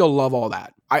 And I still love all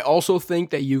that. I also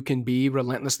think that you can be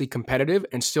relentlessly competitive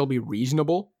and still be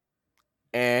reasonable.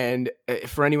 And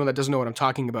for anyone that doesn't know what I'm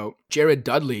talking about, Jared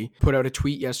Dudley put out a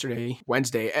tweet yesterday,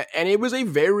 Wednesday, and it was a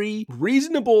very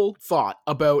reasonable thought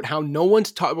about how no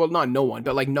one's well, not no one,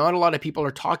 but like not a lot of people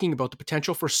are talking about the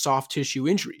potential for soft tissue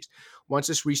injuries once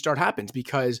this restart happens,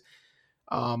 because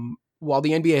while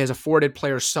the NBA has afforded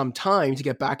players some time to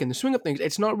get back in the swing of things,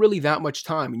 it's not really that much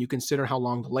time when you consider how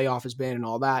long the layoff has been and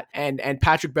all that. And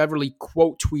Patrick Beverley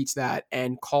quote tweets that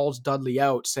and calls Dudley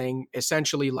out, saying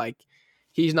essentially like,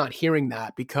 he's not hearing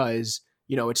that because,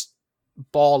 you know, it's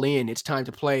ball in, it's time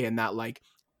to play, and that like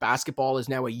basketball is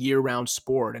now a year-round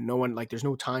sport and no one, like, there's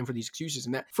no time for these excuses.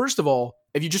 And that, first of all,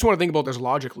 if you just want to think about this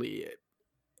logically,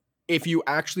 if you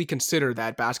actually consider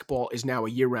that basketball is now a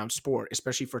year-round sport,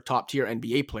 especially for top-tier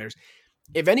NBA players,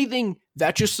 if anything,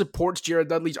 that just supports Jared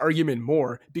Dudley's argument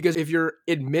more, because if you're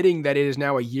admitting that it is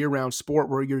now a year-round sport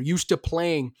where you're used to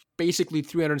playing basically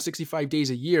 365 days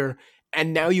a year,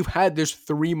 and now you've had this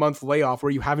 3-month layoff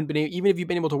where you haven't been able, even if you've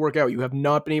been able to work out, you have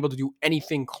not been able to do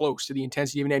anything close to the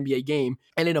intensity of an NBA game.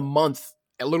 And in a month,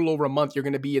 a little over a month, you're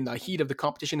going to be in the heat of the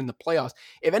competition in the playoffs.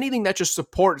 If anything, that just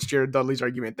supports Jared Dudley's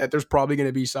argument that there's probably going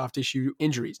to be soft tissue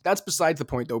injuries. That's besides the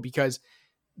point, though, because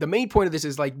the main point of this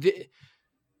is like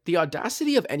the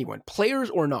audacity of anyone, players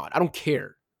or not, I don't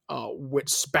care what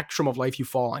spectrum of life you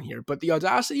fall on here, but the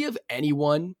audacity of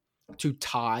anyone to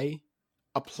tie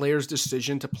a player's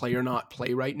decision to play or not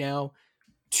play right now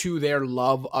to their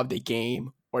love of the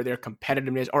game or their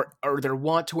competitiveness or their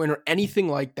want to win or anything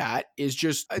like that is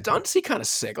just, it's honestly kind of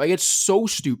sick. Like, it's so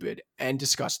stupid and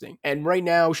disgusting. And right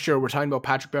now, sure, we're talking about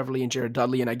Patrick Beverley and Jared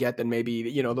Dudley, and I get that maybe,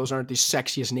 you know, those aren't the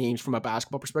sexiest names from a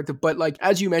basketball perspective, but like,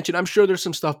 as you mentioned, I'm sure there's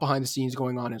some stuff behind the scenes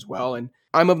going on as well. And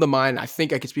I'm of the mind, I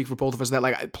think I could speak for both of us, that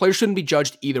like players shouldn't be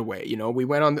judged either way. You know, we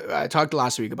went on, I talked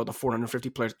last week about the 450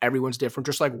 players. Everyone's different,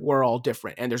 just like we're all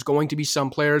different. And there's going to be some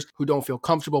players who don't feel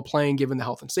comfortable playing given the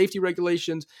health and safety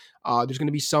regulations. There's going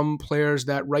to be some players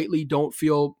that rightly don't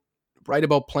feel right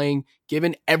about playing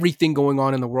given everything going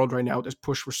on in the world right now, this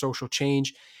push for social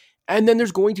change. And then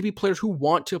there's going to be players who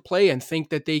want to play and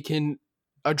think that they can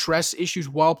address issues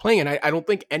while playing. And I don't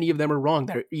think any of them are wrong.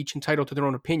 They're each entitled to their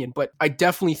own opinion. But I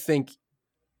definitely think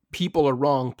people are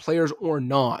wrong, players or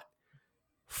not,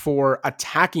 for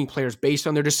attacking players based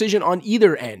on their decision on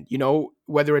either end. You know,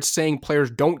 whether it's saying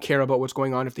players don't care about what's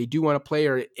going on if they do want to play,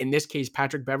 or in this case,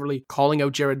 Patrick Beverley calling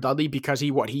out Jared Dudley because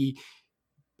he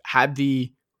had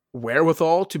the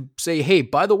wherewithal to say, hey,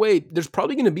 by the way, there's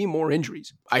probably going to be more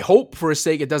injuries. I hope for his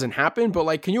sake it doesn't happen, but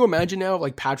like, can you imagine now,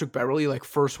 like Patrick Beverley, like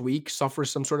first week suffers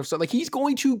some sort of stuff, like he's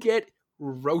going to get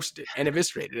roasted and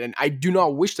eviscerated. And I do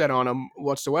not wish that on him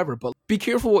whatsoever, but be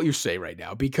careful what you say right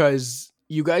now, because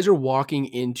you guys are walking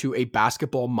into a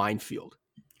basketball minefield,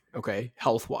 okay,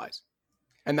 health-wise.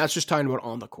 And that's just talking about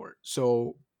on the court.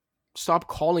 So stop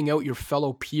calling out your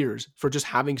fellow peers for just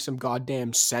having some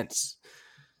goddamn sense.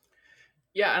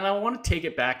 Yeah, and I want to take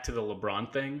it back to the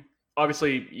LeBron thing.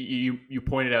 Obviously, you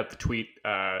pointed out the tweet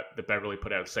that Beverley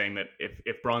put out saying that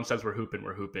if Bron says we're hooping,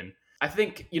 we're hooping. I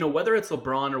think, you know, whether it's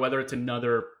LeBron or whether it's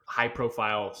another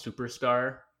high-profile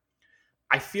superstar,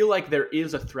 I feel like there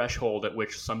is a threshold at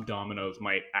which some dominoes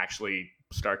might actually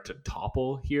start to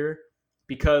topple here,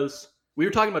 because we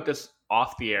were talking about this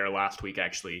off the air last week,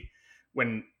 actually,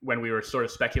 when we were sort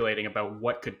of speculating about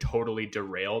what could totally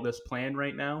derail this plan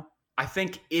right now. I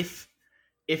think if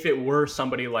it were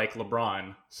somebody like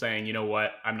LeBron saying, you know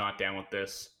what, I'm not down with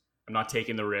this, I'm not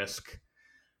taking the risk,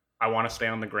 I want to stay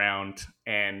on the ground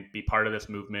and be part of this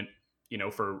movement, you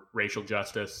know, for racial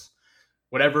justice,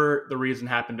 whatever the reason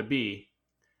happened to be,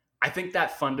 I think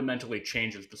that fundamentally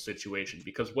changes the situation,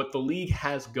 because what the league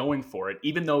has going for it,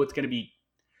 even though it's going to be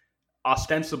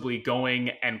ostensibly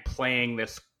going and playing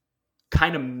this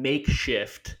kind of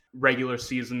makeshift regular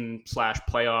season /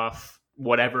 playoff,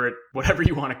 whatever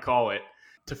you want to call it,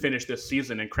 to finish this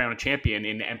season and crown a champion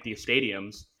in empty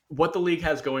stadiums, what the league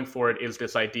has going for it is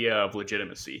this idea of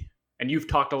legitimacy. And you've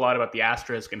talked a lot about the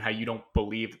asterisk and how you don't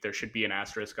believe that there should be an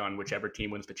asterisk on whichever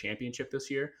team wins the championship this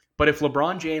year. But if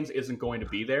LeBron James isn't going to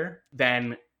be there,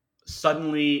 then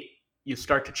suddenly you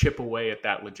start to chip away at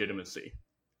that legitimacy.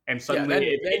 And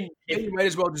suddenly then you might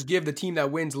as well just give the team that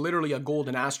wins literally a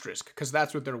golden asterisk, because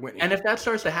that's what they're winning. And if that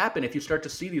starts to happen, if you start to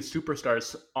see these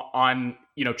superstars on,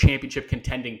 you know, championship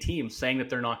contending teams saying that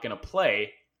they're not going to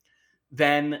play,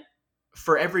 then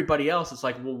for everybody else, it's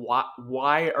like, well,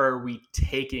 why are we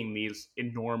taking these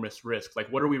enormous risks?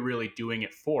 Like, what are we really doing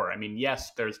it for? I mean,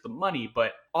 yes, there's the money,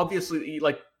 but obviously,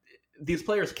 like, these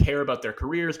players care about their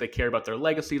careers, they care about their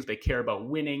legacies, they care about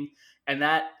winning, and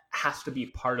that has to be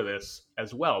part of this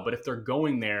as well. But if they're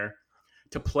going there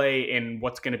to play in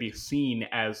what's going to be seen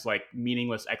as like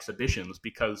meaningless exhibitions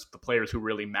because the players who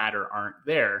really matter aren't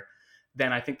there,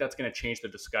 then I think that's going to change the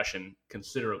discussion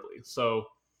considerably. So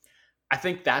I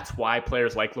think that's why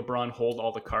players like LeBron hold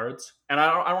all the cards. And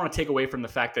I don't want to take away from the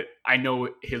fact that I know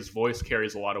his voice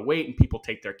carries a lot of weight and people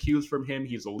take their cues from him.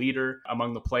 He's a leader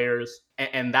among the players,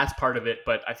 and that's part of it.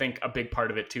 But I think a big part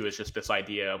of it, too, is just this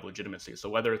idea of legitimacy. So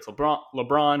whether it's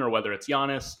LeBron or whether it's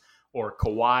Giannis or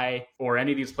Kawhi or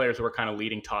any of these players who are kind of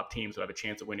leading top teams who have a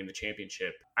chance of winning the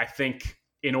championship, I think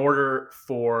in order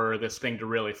for this thing to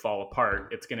really fall apart,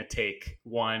 it's going to take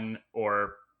one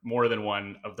or more than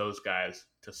one of those guys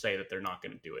to say that they're not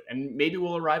going to do it. And maybe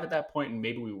we'll arrive at that point and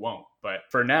maybe we won't. But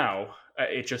for now,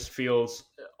 it just feels,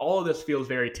 all of this feels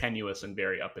very tenuous and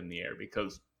very up in the air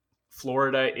because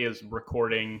Florida is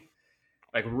recording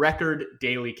like record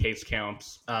daily case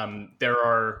counts. There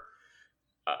are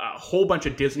a whole bunch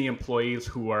of Disney employees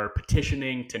who are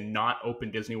petitioning to not open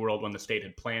Disney World when the state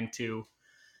had planned to.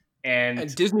 And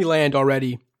Disneyland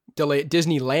already delayed.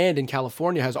 Disneyland in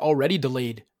California has already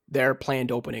delayed their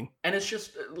planned opening. And it's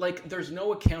just like, there's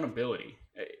no accountability,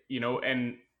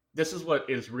 and this is what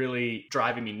is really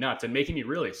driving me nuts and making me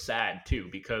really sad too,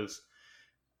 because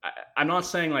I'm not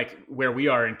saying like where we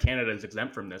are in Canada is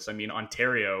exempt from this. I mean,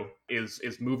 Ontario is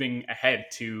moving ahead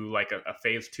to like a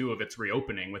phase 2 of its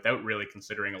reopening without really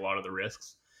considering a lot of the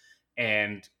risks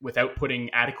and without putting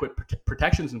adequate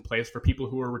protections in place for people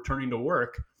who are returning to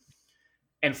work.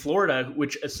 And Florida,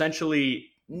 which essentially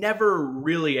never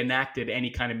really enacted any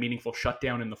kind of meaningful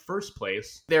shutdown in the first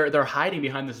place, they're hiding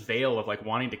behind this veil of like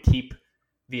wanting to keep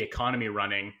the economy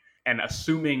running and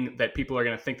assuming that people are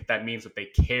going to think that that means that they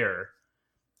care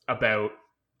about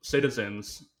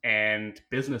citizens and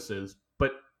businesses.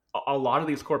 But a lot of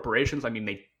these corporations, I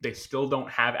mean, they still don't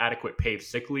have adequate paid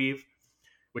sick leave,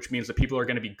 which means that people are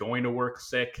going to be going to work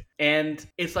sick. And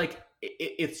it's like,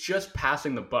 it's just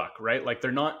passing the buck, right? Like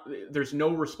there's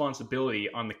no responsibility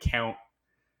on the count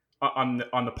on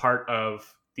the part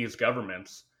of these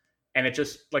governments. And it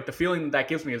just like the feeling that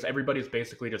gives me is everybody's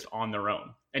basically just on their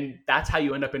own. And that's how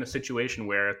you end up in a situation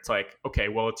where it's like, okay,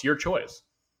 well, it's your choice.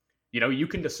 You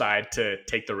can decide to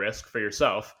take the risk for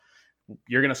yourself.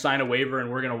 You're going to sign a waiver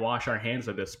and we're going to wash our hands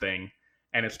of this thing.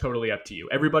 And it's totally up to you.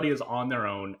 Everybody is on their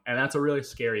own. And that's a really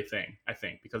scary thing, I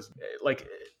think, because like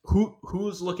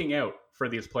who's looking out for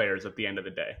these players at the end of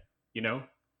the day?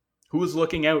 Who's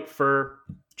looking out for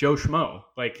Joe Schmo?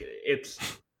 Like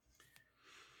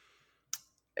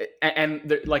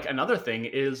like another thing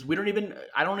is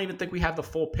I don't even think we have the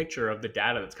full picture of the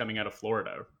data that's coming out of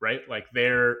Florida, right? Like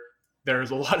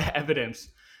there's a lot of evidence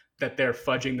that they're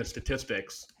fudging the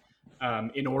statistics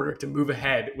in order to move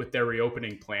ahead with their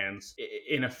reopening plans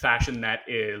in a fashion that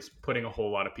is putting a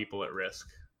whole lot of people at risk.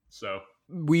 So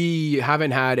we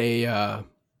haven't had a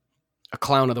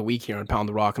clown of the week here on Pound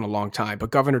the Rock in a long time,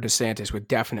 but Governor DeSantis would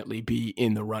definitely be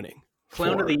in the running.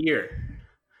 Clown of the year.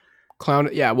 Clown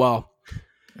of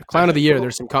the year.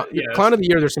 There's some clown of the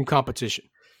year. There's some competition.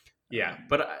 Yeah,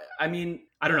 but I mean,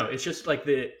 I don't know. It's just like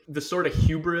the sort of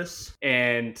hubris,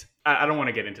 and I don't want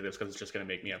to get into this because it's just going to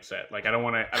make me upset. Like I don't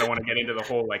want to get into the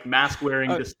whole like mask wearing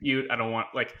dispute. I don't want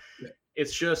like.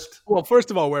 It's just. Well, first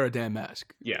of all, wear a damn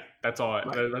mask. Yeah, that's all.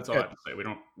 That's all I have to say. We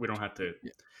don't have to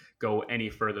go any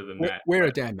further than that. Wear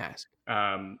a damn mask.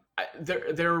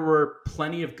 There were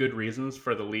plenty of good reasons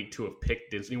for the league to have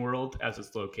picked Disney World as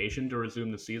its location to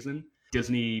resume the season.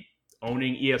 Disney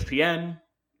owning ESPN,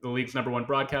 the league's number one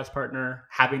broadcast partner,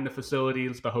 having the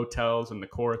facilities, the hotels, and the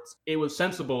courts. It was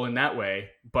sensible in that way,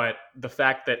 but the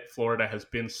fact that Florida has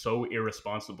been so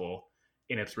irresponsible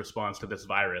in its response to this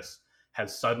virus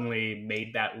has suddenly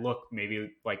made that look maybe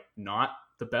like not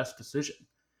the best decision.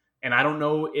 And I don't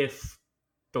know if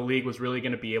the league was really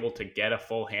going to be able to get a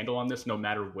full handle on this no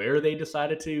matter where they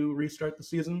decided to restart the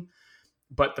season.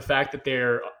 But the fact that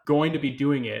they're going to be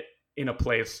doing it in a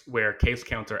place where case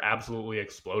counts are absolutely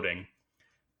exploding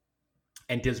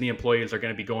and Disney employees are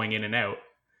going to be going in and out,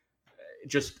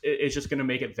 it's just going to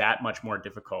make it that much more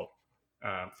difficult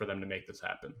for them to make this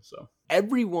happen. So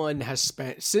everyone has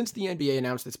spent, since the NBA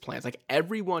announced its plans, like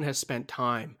everyone has spent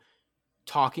time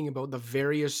talking about the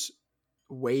various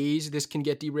ways this can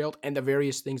get derailed and the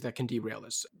various things that can derail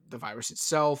this. The virus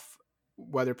itself,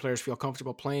 whether players feel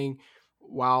comfortable playing,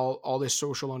 while all this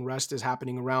social unrest is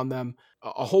happening around them.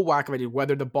 A whole whack of ideas,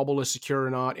 whether the bubble is secure or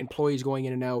not, employees going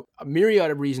in and out, a myriad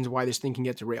of reasons why this thing can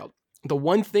get derailed. The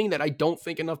one thing that I don't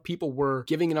think enough people were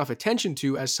giving enough attention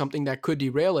to as something that could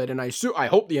derail it, and I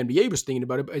hope the NBA was thinking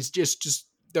about it, but it's just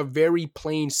the very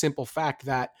plain, simple fact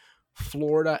that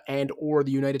Florida and or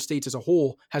the United States as a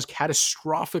whole has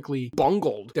catastrophically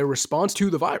bungled their response to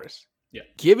the virus. Yeah.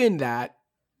 Given that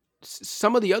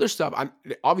some of the other stuff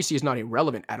obviously is not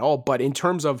irrelevant at all, but in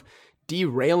terms of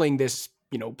derailing this,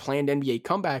 planned NBA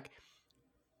comeback,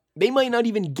 they might not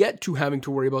even get to having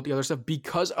to worry about the other stuff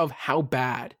because of how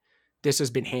bad this has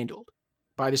been handled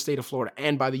by the state of Florida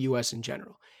and by the US in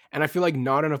general. And I feel like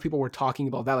not enough people were talking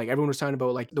about that. Like everyone was talking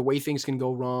about like the way things can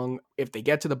go wrong if they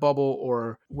get to the bubble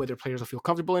or whether players will feel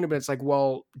comfortable in it. But it's like,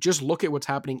 well, just look at what's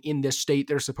happening in this state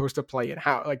they're supposed to play in.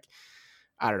 How, like,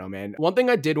 I don't know, man. One thing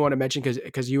I did want to mention,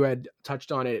 because you had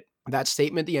touched on it, that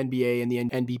statement the NBA and the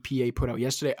NBPA put out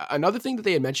yesterday. Another thing that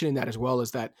they had mentioned in that as well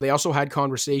is that they also had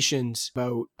conversations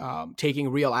about taking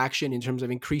real action in terms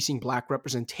of increasing Black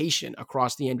representation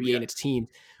across the NBA and its teams,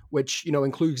 which,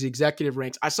 includes the executive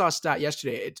ranks. I saw a stat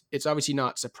yesterday. It's obviously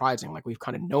not surprising, like we've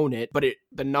kind of known it, but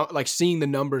seeing the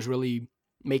numbers really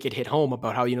make it hit home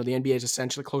about how, the NBA is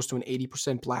essentially close to an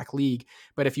 80% Black league.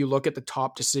 But if you look at the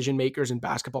top decision makers in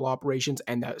basketball operations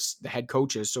and the head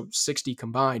coaches, so 60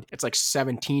 combined, it's like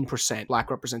 17% Black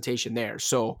representation there.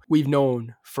 So we've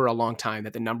known for a long time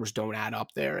that the numbers don't add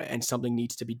up there and something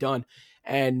needs to be done.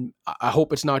 And I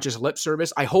hope it's not just lip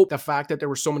service. I hope the fact that there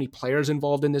were so many players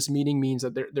involved in this meeting means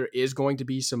that there is going to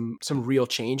be some real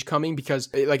change coming, because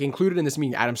like included in this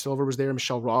meeting, Adam Silver was there,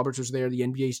 Michelle Roberts was there, the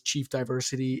NBA's chief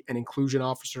diversity and inclusion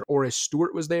officer, Oris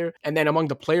Stewart was there. And then among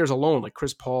the players alone, like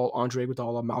Chris Paul, Andre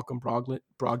Iguodala, Malcolm Brogdon,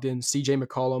 CJ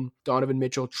McCollum, Donovan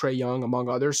Mitchell, Trae Young, among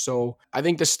others. So I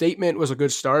think the statement was a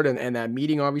good start, and that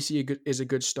meeting obviously is a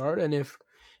good start. And if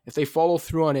they follow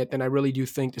through on it, then I really do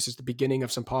think this is the beginning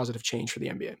of some positive change for the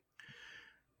NBA.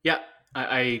 Yeah,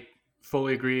 I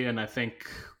fully agree. And I think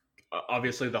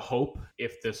obviously the hope,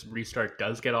 if this restart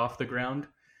does get off the ground,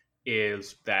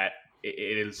 is that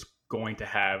it is going to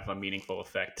have a meaningful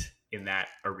effect in that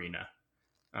arena.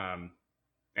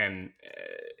 And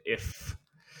if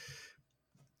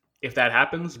that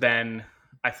happens, then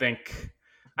I think...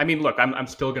 look, I'm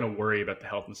still going to worry about the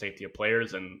health and safety of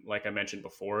players. And like I mentioned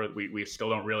before, we still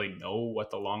don't really know what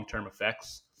the long-term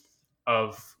effects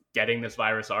of getting this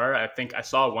virus are. I think I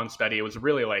saw one study. It was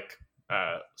really like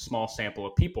a small sample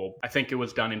of people. I think it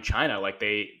was done in China. Like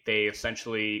they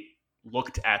essentially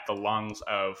looked at the lungs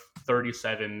of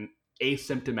 37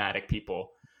 asymptomatic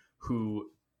people who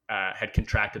had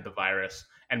contracted the virus,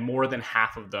 and more than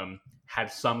half of them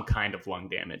had some kind of lung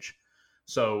damage.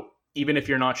 So even if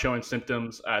you're not showing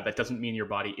symptoms, that doesn't mean your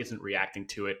body isn't reacting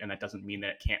to it, and that doesn't mean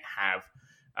that it can't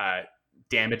have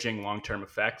damaging long-term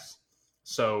effects.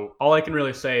 So all I can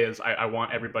really say is I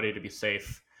want everybody to be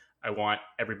safe. I want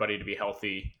everybody to be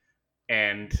healthy,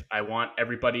 and I want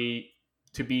everybody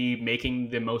to be making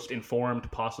the most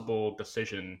informed possible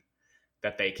decision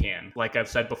that they can. Like I've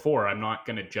said before, I'm not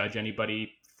going to judge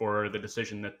anybody for the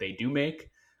decision that they do make.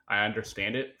 I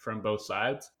understand it from both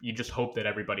sides. You just hope that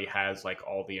everybody has like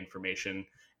all the information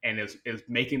and is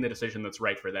making the decision that's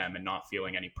right for them and not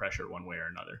feeling any pressure one way or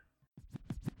another.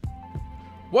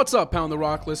 What's up, Pound the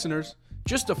Rock listeners?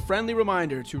 Just a friendly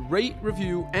reminder to rate,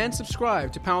 review, and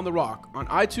subscribe to Pound the Rock on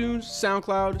iTunes,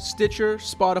 SoundCloud, Stitcher,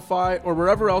 Spotify, or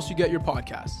wherever else you get your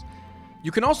podcasts.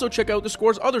 You can also check out the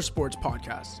Score's other sports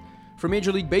podcasts. For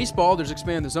Major League Baseball, there's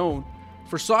Expand the Zone.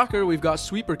 For soccer, we've got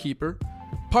Sweeper Keeper.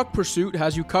 Puck Pursuit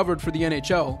has you covered for the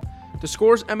NHL. The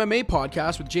Scores MMA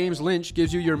podcast with James Lynch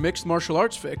gives you your mixed martial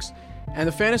arts fix. And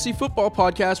the Fantasy Football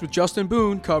podcast with Justin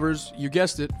Boone covers, you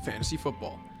guessed it, fantasy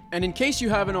football. And in case you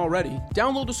haven't already,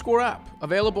 download the Score app,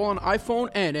 available on iPhone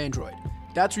and Android.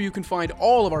 That's where you can find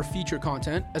all of our feature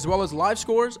content, as well as live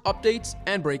scores, updates,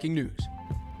 and breaking news.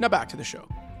 Now back to the show.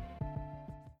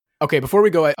 Okay, before we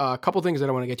go, a couple things that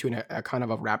I want to get to in a kind of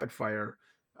a rapid fire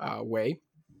way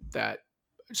that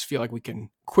I just feel like we can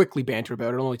quickly banter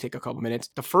about. It'll only take a couple minutes.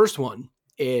 The first one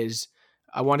is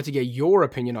I wanted to get your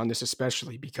opinion on this,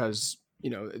 especially because,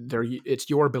 it's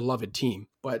your beloved team.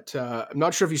 But I'm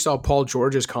not sure if you saw Paul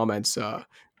George's comments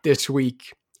this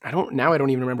week. I don't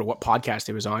even remember what podcast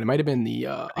it was on. It might have been the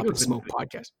Up in Smoke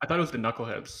podcast. I thought it was the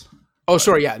Knuckleheads. Oh,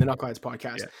 sorry. Yeah, the Knuckleheads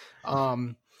podcast.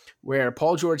 Yeah. Where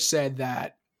Paul George said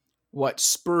that what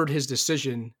spurred his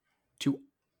decision to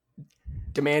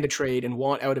demand a trade and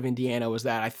want out of Indiana was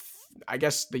that I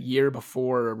guess the year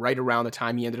before, right around the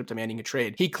time he ended up demanding a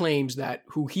trade, he claims that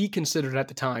who he considered at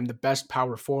the time the best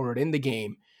power forward in the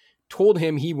game told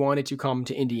him he wanted to come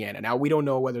to Indiana. Now, we don't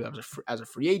know whether that was as a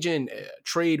free agent, a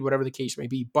trade, whatever the case may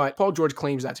be, but Paul George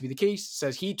claims that to be the case,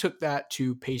 says he took that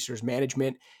to Pacers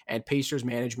management, and Pacers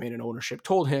management and ownership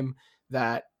told him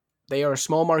that they are a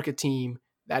small market team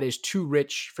that is too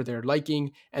rich for their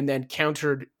liking, and then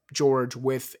countered George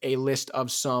with a list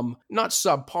of some, not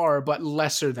subpar, but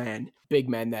lesser than big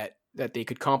men that they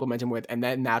could compliment him with, and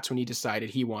then that's when he decided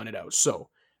he wanted out. So,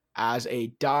 as a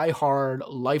diehard,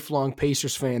 lifelong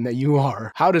Pacers fan that you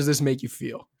are, how does this make you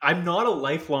feel? I'm not a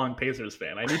lifelong Pacers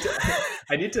fan. I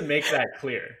need to make that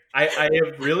clear. I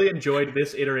have really enjoyed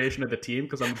this iteration of the team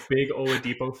because I'm a big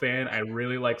Oladipo fan. I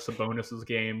really like Sabonis's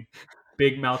game.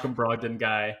 Big Malcolm Brogdon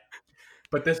guy.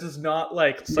 But this is not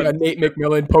like some Nate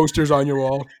McMillan posters on your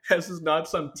wall. This is not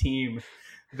some team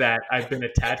that I've been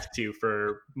attached to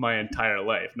for my entire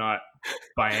life, not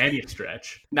by any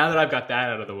stretch. Now that I've got that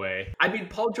out of the way, I mean,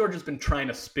 Paul George has been trying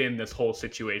to spin this whole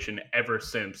situation ever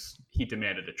since he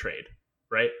demanded a trade,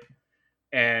 right?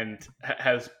 And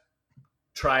has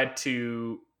tried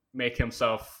to make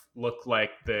himself look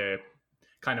like the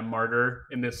kind of martyr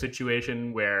in this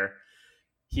situation where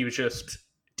he was just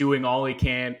doing all he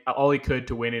could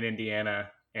to win in Indiana,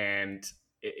 and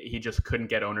he just couldn't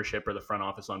get ownership or the front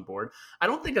office on board. I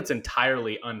don't think it's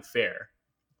entirely unfair.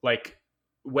 Like,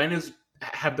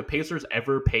 have the Pacers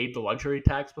ever paid the luxury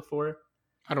tax before?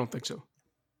 I don't think so.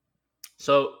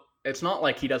 So it's not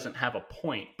like he doesn't have a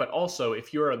point, but also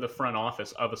if you're the front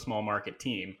office of a small market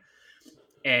team,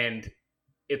 and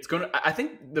I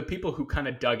think the people who kind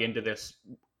of dug into this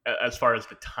as far as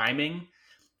the timing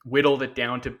whittled it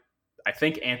down to, I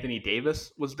think Anthony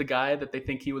Davis was the guy that they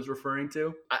think he was referring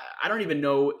to. I don't even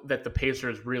know that the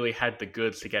Pacers really had the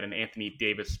goods to get an Anthony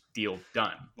Davis deal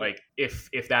done. Like, if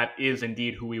that is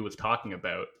indeed who he was talking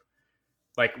about,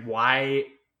 like, why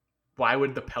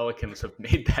would the Pelicans have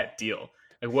made that deal?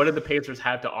 Like, what did the Pacers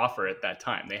have to offer at that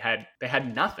time? They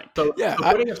had nothing. So, yeah,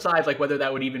 putting aside like whether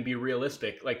that would even be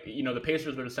realistic, like, you know, the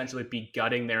Pacers would essentially be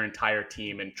gutting their entire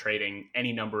team and trading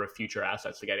any number of future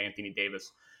assets to get Anthony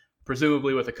Davis,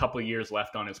 presumably with a couple of years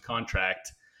left on his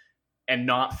contract, and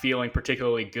not feeling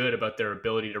particularly good about their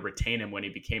ability to retain him when he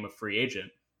became a free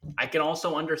agent. I can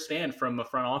also understand from a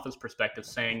front office perspective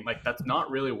saying, like, that's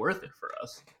not really worth it for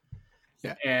us.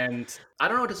 Yeah. And I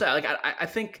don't know what to say. Like, I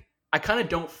think I kind of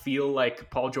don't feel like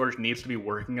Paul George needs to be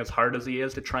working as hard as he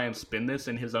is to try and spin this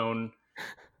in his own,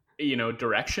 you know,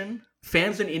 direction.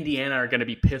 Fans in Indiana are going to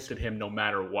be pissed at him no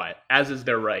matter what, as is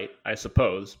their right, I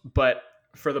suppose. But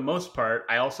for the most part,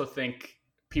 I also think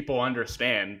people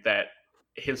understand that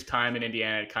his time in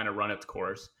Indiana had kind of run its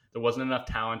course. There wasn't enough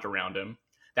talent around him.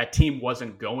 That team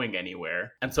wasn't going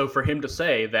anywhere. And so for him to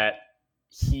say that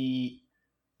he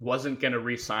wasn't going to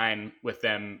re-sign with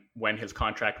them when his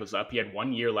contract was up, he had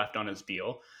 1 year left on his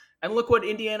deal. And look what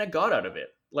Indiana got out of it.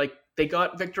 Like, they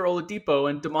got Victor Oladipo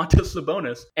and Domantas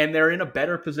Sabonis, and they're in a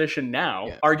better position now,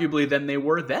 arguably, than they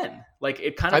were then. Like,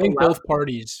 it kind of, I think both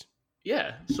parties.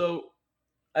 Yeah. So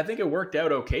I think it worked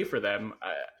out okay for them.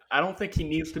 I don't think he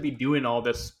needs to be doing all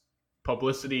this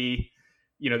publicity,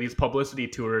 you know, these publicity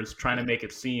tours trying to make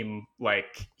it seem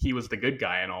like he was the good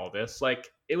guy in all of this. Like,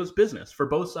 it was business. For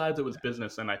both sides, it was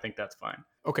business, and I think that's fine.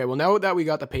 Okay, well, now that we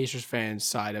got the Pacers fans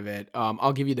side of it,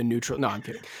 I'll give you the neutral. No, I'm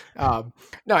kidding. No,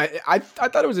 I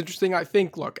thought it was interesting. I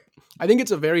think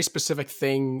it's a very specific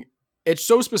thing. It's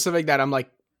so specific that I'm like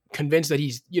convinced that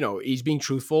he's being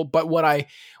truthful. But what I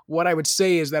would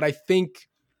say is that I think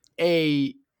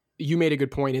you made a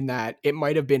good point in that it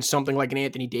might have been something like an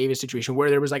Anthony Davis situation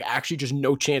where there was like actually just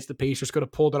no chance the Pacers could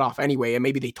have pulled it off anyway. And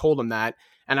maybe they told him that.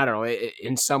 And I don't know,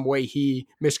 in some way he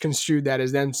misconstrued that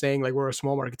as them saying like, we're a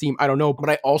small market team. I don't know. But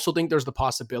I also think there's the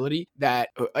possibility that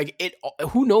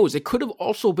who knows? It could have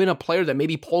also been a player that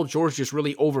maybe Paul George just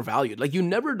really overvalued. Like, you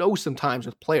never know sometimes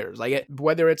with players, like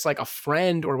whether it's like a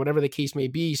friend or whatever the case may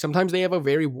be, sometimes they have a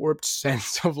very warped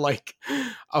sense of like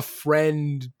a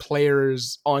friend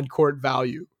player's on court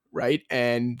value. Right.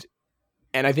 And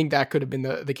I think that could have been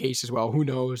the case as well. Who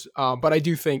knows? But I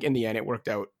do think in the end it worked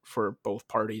out for both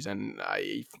parties. And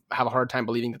I have a hard time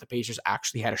believing that the Pacers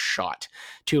actually had a shot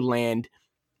to land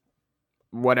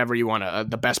whatever you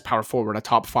want, the best power forward, a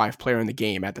top 5 player in the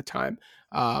game at the time.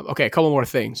 Okay, a couple more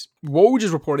things. Woj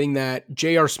is reporting that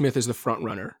J.R. Smith is the front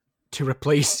runner to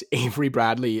replace Avery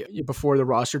Bradley before the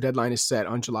roster deadline is set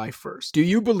on July 1st. Do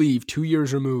you believe 2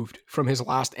 years removed from his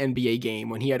last NBA game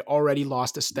when he had already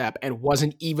lost a step and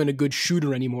wasn't even a good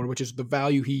shooter anymore, which is the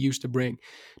value he used to bring,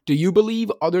 do you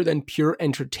believe, other than pure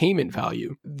entertainment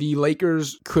value, the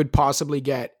Lakers could possibly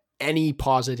get any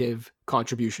positive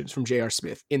contributions from J.R.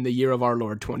 Smith in the year of our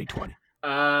Lord 2020?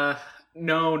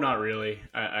 No, not really.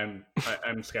 I'm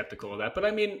skeptical of that. But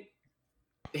I mean,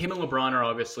 him and LeBron are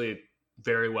obviously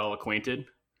very well acquainted.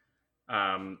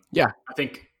 Yeah. I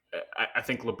think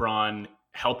LeBron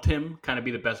helped him kind of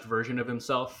be the best version of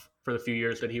himself for the few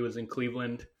years that he was in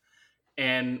Cleveland.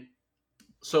 And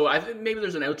so I think maybe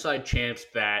there's an outside chance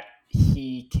that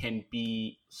he can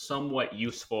be somewhat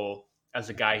useful as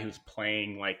a guy who's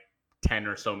playing like 10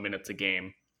 or so minutes a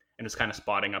game and is kind of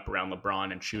spotting up around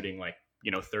LeBron and shooting like,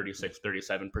 36,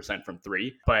 37% from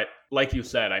three. But like you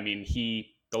said, I mean,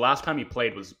 the last time he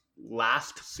played was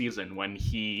last season when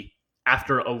he,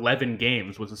 after 11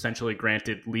 games, was essentially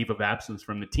granted leave of absence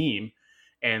from the team.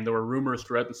 And there were rumors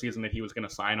throughout the season that he was going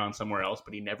to sign on somewhere else,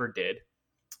 but he never did.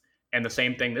 And the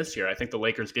same thing this year. I think the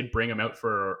Lakers did bring him out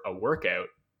for a workout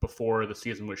before the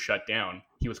season was shut down.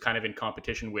 He was kind of in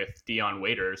competition with Dion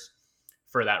Waiters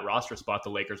for that roster spot the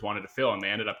Lakers wanted to fill, and they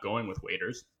ended up going with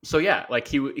Waiters. So yeah, like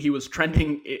he was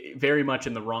trending very much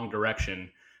in the wrong direction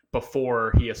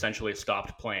before he essentially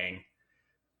stopped playing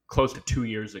close to 2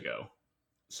 years ago.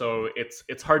 So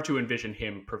it's hard to envision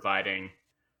him providing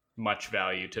much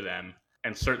value to them,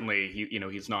 and certainly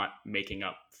he's not making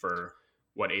up for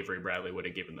what Avery Bradley would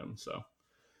have given them. So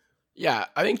yeah,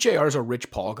 I think JR is a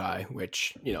Rich Paul guy,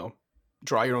 which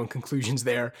draw your own conclusions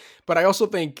there. But I also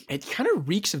think it kind of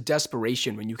reeks of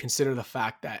desperation when you consider the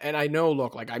fact that, and I know,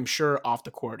 look, like I'm sure off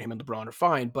the court, him and LeBron are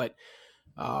fine, but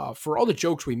for all the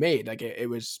jokes we made, like it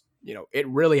was, it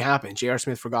really happened. J.R.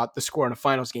 Smith forgot the score in a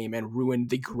finals game and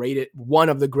ruined one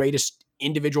of the greatest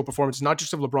individual performances, not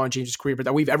just of LeBron James' career, but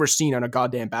that we've ever seen on a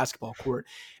goddamn basketball court,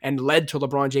 and led to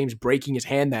LeBron James breaking his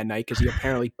hand that night because he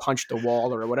apparently punched the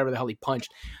wall or whatever the hell he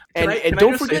punched. Can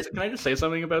I just say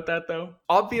something about that though?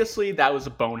 Obviously that was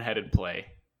a boneheaded play.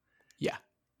 Yeah.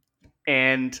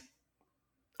 And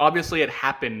obviously it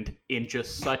happened in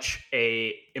just such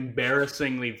a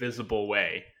embarrassingly visible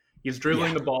way. He's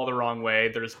dribbling the ball the wrong way.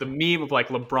 There's the meme of like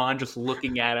LeBron just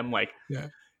looking at him, like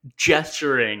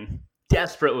gesturing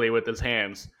desperately with his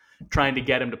hands, trying to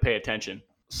get him to pay attention.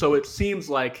 So it seems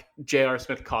like J.R.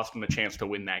 Smith cost him the chance to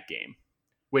win that game,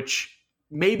 which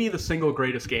may be the single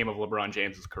greatest game of LeBron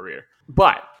James's career.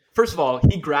 But first of all,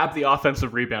 he grabbed the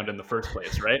offensive rebound in the first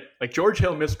place, right? Like George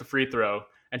Hill missed the free throw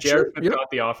and J.R. Smith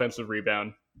got the offensive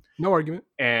rebound. No argument.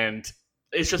 And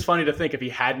it's just funny to think if he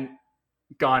hadn't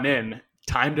gone in,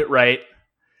 timed it right,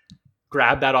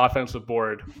 grabbed that offensive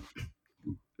board,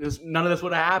 none of this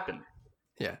would have happened.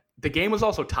 Yeah. The game was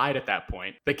also tied at that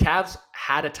point. The Cavs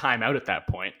had a timeout at that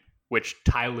point, which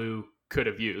Ty Lue could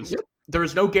have used. Yep. There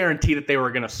was no guarantee that they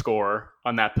were going to score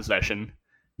on that possession.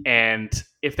 And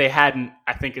if they hadn't,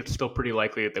 I think it's still pretty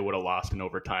likely that they would have lost in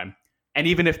overtime. And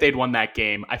even if they'd won that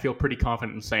game, I feel pretty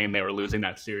confident in saying they were losing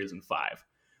that series in 5.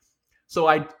 So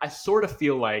I sort of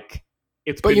feel like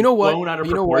it's been blown out of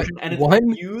proportion, and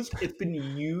it's been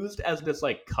used as this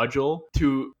like cudgel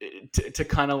to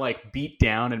kind of like beat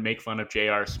down and make fun of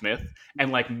J.R. Smith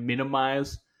and like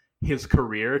minimize his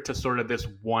career to sort of this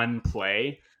one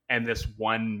play and this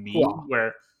one meme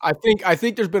where I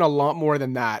think there's been a lot more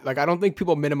than that. Like I don't think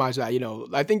people minimize that.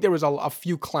 I think there was a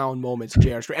few clown moments in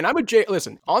JR. And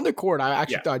listen, on the court, I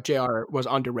actually thought JR was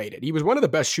underrated. He was one of the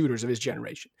best shooters of his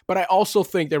generation. But I also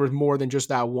think there was more than just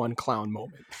that one clown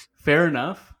moment. Fair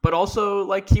enough. But also,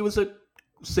 like, he was a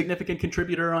significant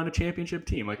contributor on a championship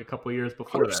team like a couple of years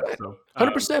before 100%, that. So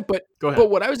 100%. But go ahead.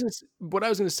 But what I was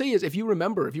going to say is, if you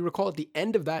recall at the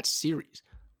end of that series,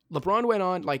 LeBron went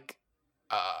on like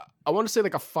I want to say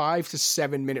like a 5 to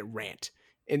 7 minute rant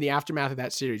in the aftermath of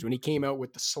that series when he came out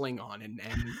with the sling on and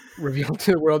revealed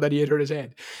to the world that he had hurt his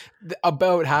hand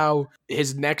about how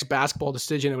his next basketball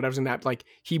decision and whatever's in that, like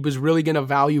he was really going to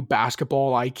value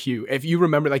basketball IQ. If you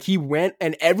remember, like he went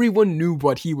and everyone knew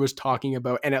what he was talking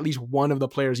about. And at least one of the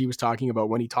players he was talking about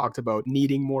when he talked about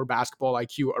needing more basketball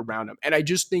IQ around him. And I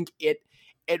just think it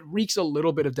reeks a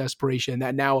little bit of desperation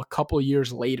that now a couple of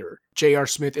years later, J.R.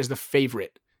 Smith is the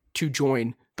favorite to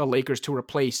join the Lakers to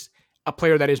replace a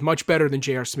player that is much better than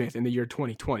J.R. Smith in the year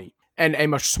 2020 and a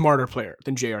much smarter player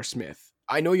than J.R. Smith.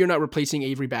 I know you're not replacing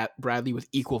Avery Bradley with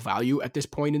equal value at this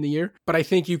point in the year, but I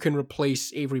think you can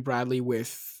replace Avery Bradley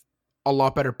with a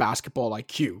lot better basketball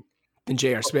IQ than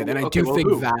J.R. Smith. And I think who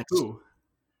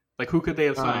could they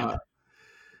have signed?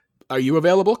 Are you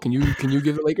available? Can you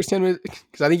give the Lakers 10 minutes?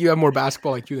 Because I think you have more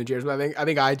basketball IQ than J.R. Smith. I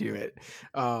think I do it.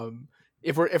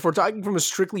 If we're talking from a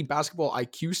strictly basketball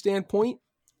IQ standpoint,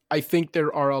 I think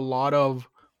there are a lot of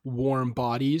warm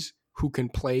bodies who can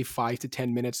play 5 to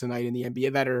 10 minutes a night in the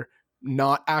NBA that are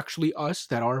not actually us,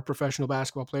 that are professional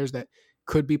basketball players that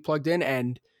could be plugged in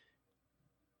and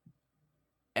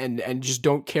just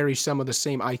don't carry some of the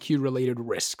same IQ related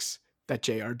risks that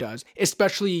JR does,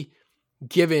 especially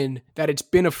given that it's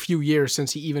been a few years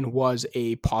since he even was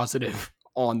a positive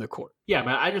on the court. Yeah,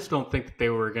 but I just don't think that they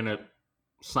were going to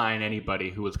sign anybody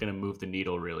who was going to move the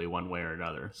needle really one way or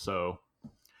another. So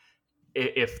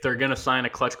if they're going to sign a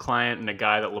clutch client and a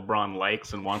guy that LeBron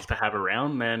likes and wants to have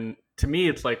around, then to me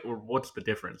it's like, well, what's the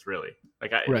difference really?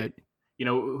 Like Right. You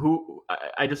know,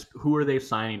 who are they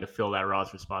signing to fill that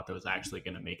roster spot that was actually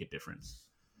going to make a difference?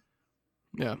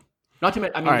 Yeah. Not to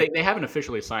mention, I mean, Right. they haven't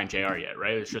officially signed JR yet,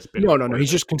 right? It's just been No. He's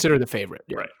just considered the favorite.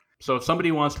 Yeah. Right. So if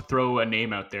somebody wants to throw a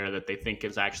name out there that they think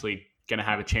is actually going to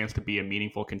have a chance to be a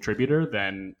meaningful contributor,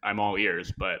 then I'm all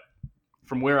ears. But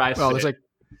from where I Well, sit, it's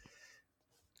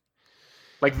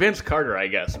like Vince Carter, I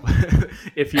guess,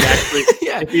 if he actually,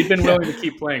 yeah, if he'd been willing to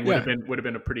keep playing, Yeah. would have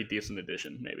been a pretty decent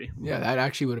addition, maybe. Yeah, that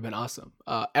actually would have been awesome.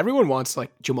 Everyone wants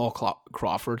like Jamal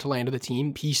Crawford to land to the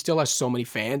team. He still has so many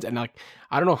fans, and like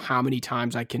I don't know how many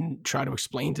times I can try to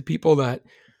explain to people that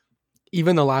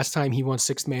even the last time he won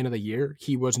Sixth Man of the Year,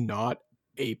 he was not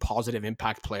a positive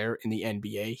impact player in the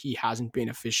NBA. He hasn't been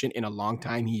efficient in a long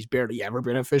time. He's barely ever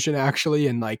been efficient, actually.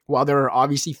 And like, while there are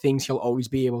obviously things he'll always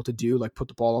be able to do, like put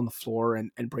the ball on the floor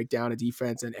and break down a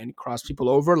defense and cross people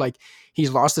over, like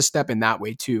he's lost a step in that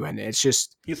way too. And it's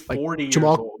just He's like 40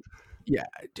 Jamal, years old. Yeah.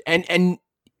 And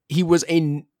he was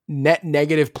a net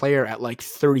negative player at like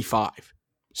 35.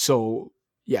 So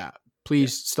yeah,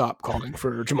 please stop calling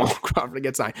for Jamal Crawford to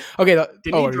get signed. Okay. Did what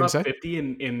he were you gonna drop say? 50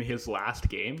 in his last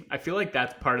game? I feel like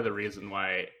that's part of the reason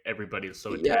why everybody's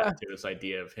so attached Yeah. to this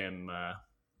idea of him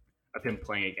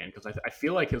playing again, because I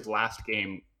feel like his last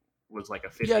game was like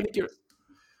a 50. Yeah,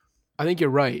 I think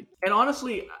you're right. And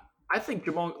honestly, I think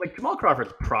Jamal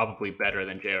Crawford's probably better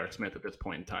than J.R. Smith at this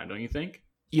point in time, don't you think?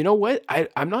 You know what?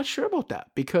 I'm not sure about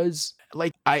that because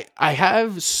like I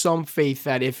have some faith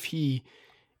that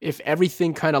if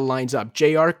everything kind of lines up,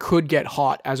 JR could get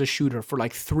hot as a shooter for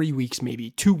like 3 weeks,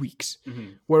 maybe 2 weeks.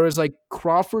 Mm-hmm. Whereas like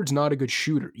Crawford's not a good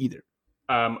shooter either.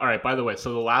 All right, by the way,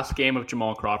 so the last game of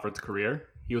Jamal Crawford's career,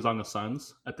 he was on the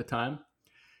Suns at the time.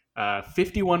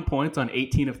 51 points on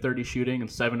 18 of 30 shooting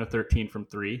and 7 of 13 from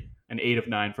 3 and 8 of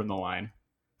 9 from the line.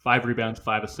 5 rebounds,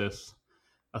 5 assists,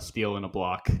 a steal and a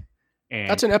block. And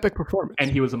that's an epic performance.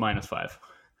 And he was a -5.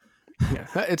 Yeah,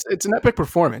 it's an epic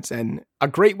performance and a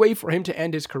great way for him to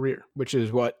end his career, which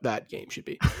is what that game should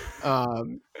be.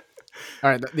 All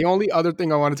right. The only other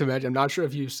thing I wanted to mention, I'm not sure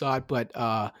if you saw it, but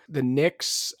the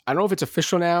Knicks, I don't know if it's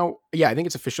official now. Yeah, I think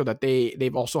it's official that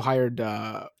they've also hired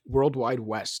Worldwide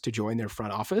West to join their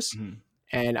front office. Mm-hmm.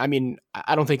 And I mean,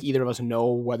 I don't think either of us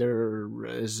know whether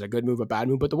it's a good move or a bad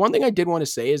move. But the one thing I did want to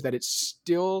say is that it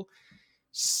still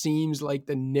seems like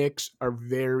the Knicks are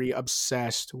very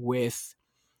obsessed with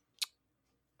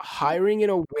hiring in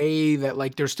a way that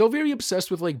like they're still very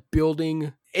obsessed with like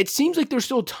building. It seems like they're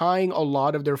still tying a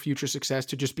lot of their future success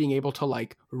to just being able to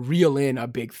like reel in a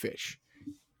big fish.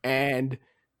 And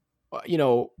you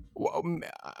know,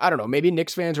 I don't know, maybe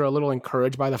Knicks fans are a little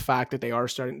encouraged by the fact that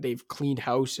they've cleaned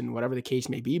house and whatever the case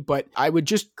may be, but I would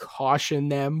just caution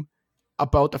them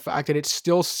about the fact that it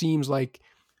still seems like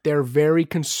they're very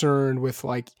concerned with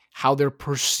like how they're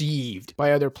perceived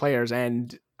by other players.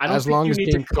 And I don't think you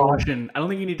need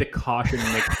to caution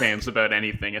Knicks fans about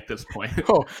anything at this point.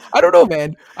 Oh, I don't know,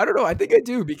 man. I don't know. I think I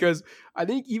do, because I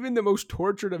think even the most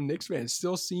tortured of Knicks fans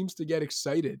still seems to get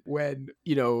excited when,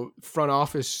 you know, front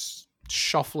office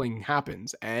shuffling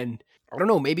happens. And I don't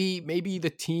know, maybe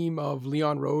the team of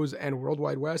Leon Rose and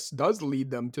Worldwide West does lead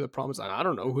them to the promised land. I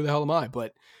don't know, who the hell am I?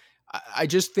 But I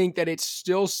just think that it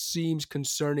still seems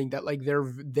concerning that like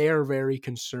they're very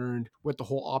concerned with the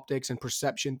whole optics and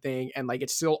perception thing, and like it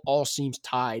still all seems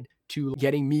tied to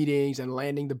getting meetings and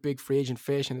landing the big free agent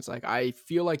fish. And it's like, I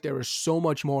feel like there is so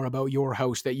much more about your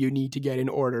house that you need to get in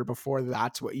order before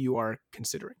that's what you are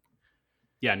considering.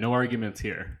 Yeah, no arguments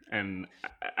here. And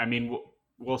I mean,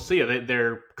 we'll see.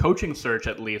 Their coaching search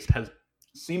at least has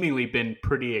seemingly been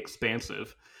pretty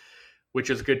expansive, which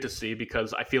is good to see,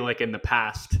 because I feel like in the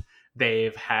past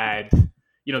they've had,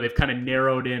 you know, they've kind of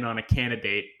narrowed in on a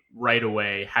candidate right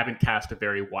away, haven't cast a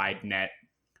very wide net,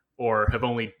 or have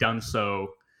only done so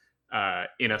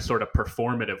in a sort of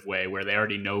performative way where they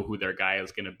already know who their guy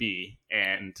is going to be.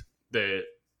 And the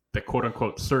quote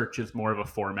unquote search is more of a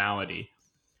formality.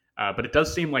 But it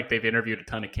does seem like they've interviewed a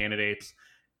ton of candidates.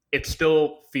 It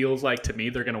still feels like to me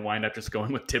they're going to wind up just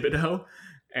going with Thibodeau.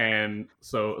 And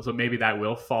so maybe that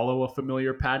will follow a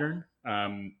familiar pattern.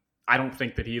 I don't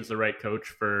think that he is the right coach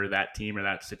for that team or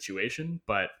that situation,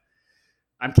 but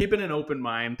I'm keeping an open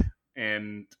mind,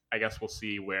 and I guess we'll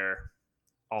see where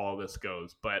all this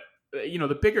goes. But, you know,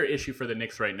 the bigger issue for the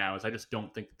Knicks right now is I just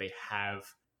don't think that they have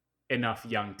enough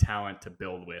young talent to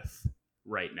build with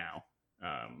right now.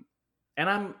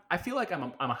 And I feel like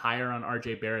I'm higher on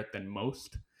RJ Barrett than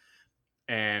most.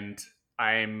 And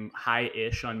I'm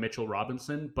high-ish on Mitchell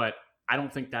Robinson, but I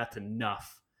don't think that's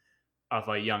enough of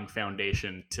a young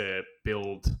foundation to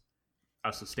build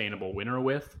a sustainable winner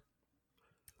with.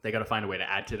 They got to find a way to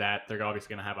add to that. They're obviously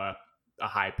going to have a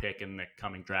high pick in the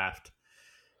coming draft,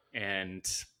 and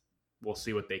we'll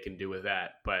see what they can do with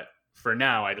that. But for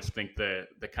now, I just think the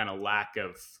kind of lack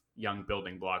of young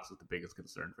building blocks is the biggest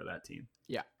concern for that team.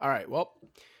 Yeah. All right. Well,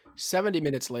 70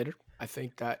 minutes later, I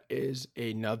think that is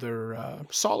another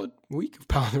solid week of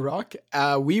Pound the Rock.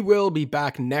 We will be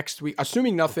back next week,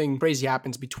 assuming nothing crazy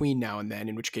happens between now and then,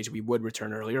 in which case we would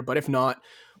return earlier. But if not,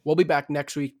 we'll be back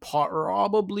next week,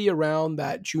 probably around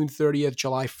that June 30th,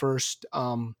 July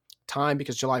 1st time,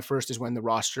 because July 1st is when the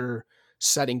roster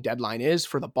setting deadline is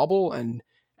for the bubble. And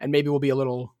maybe we'll be a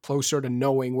little closer to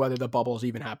knowing whether the bubble is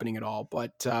even happening at all.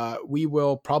 But we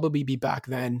will probably be back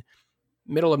then,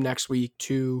 middle of next week,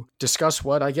 to discuss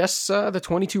what I guess the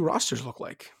 22 rosters look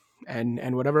like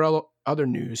and whatever other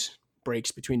news breaks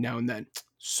between now and then.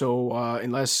 So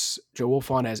unless Joe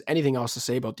Wolfond has anything else to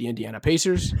say about the Indiana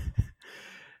Pacers,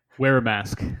 wear a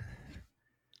mask.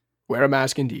 Wear a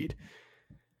mask indeed.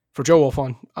 For Joe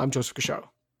Wolfond, I'm Joseph Cacharo.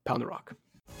 Pound the Rock.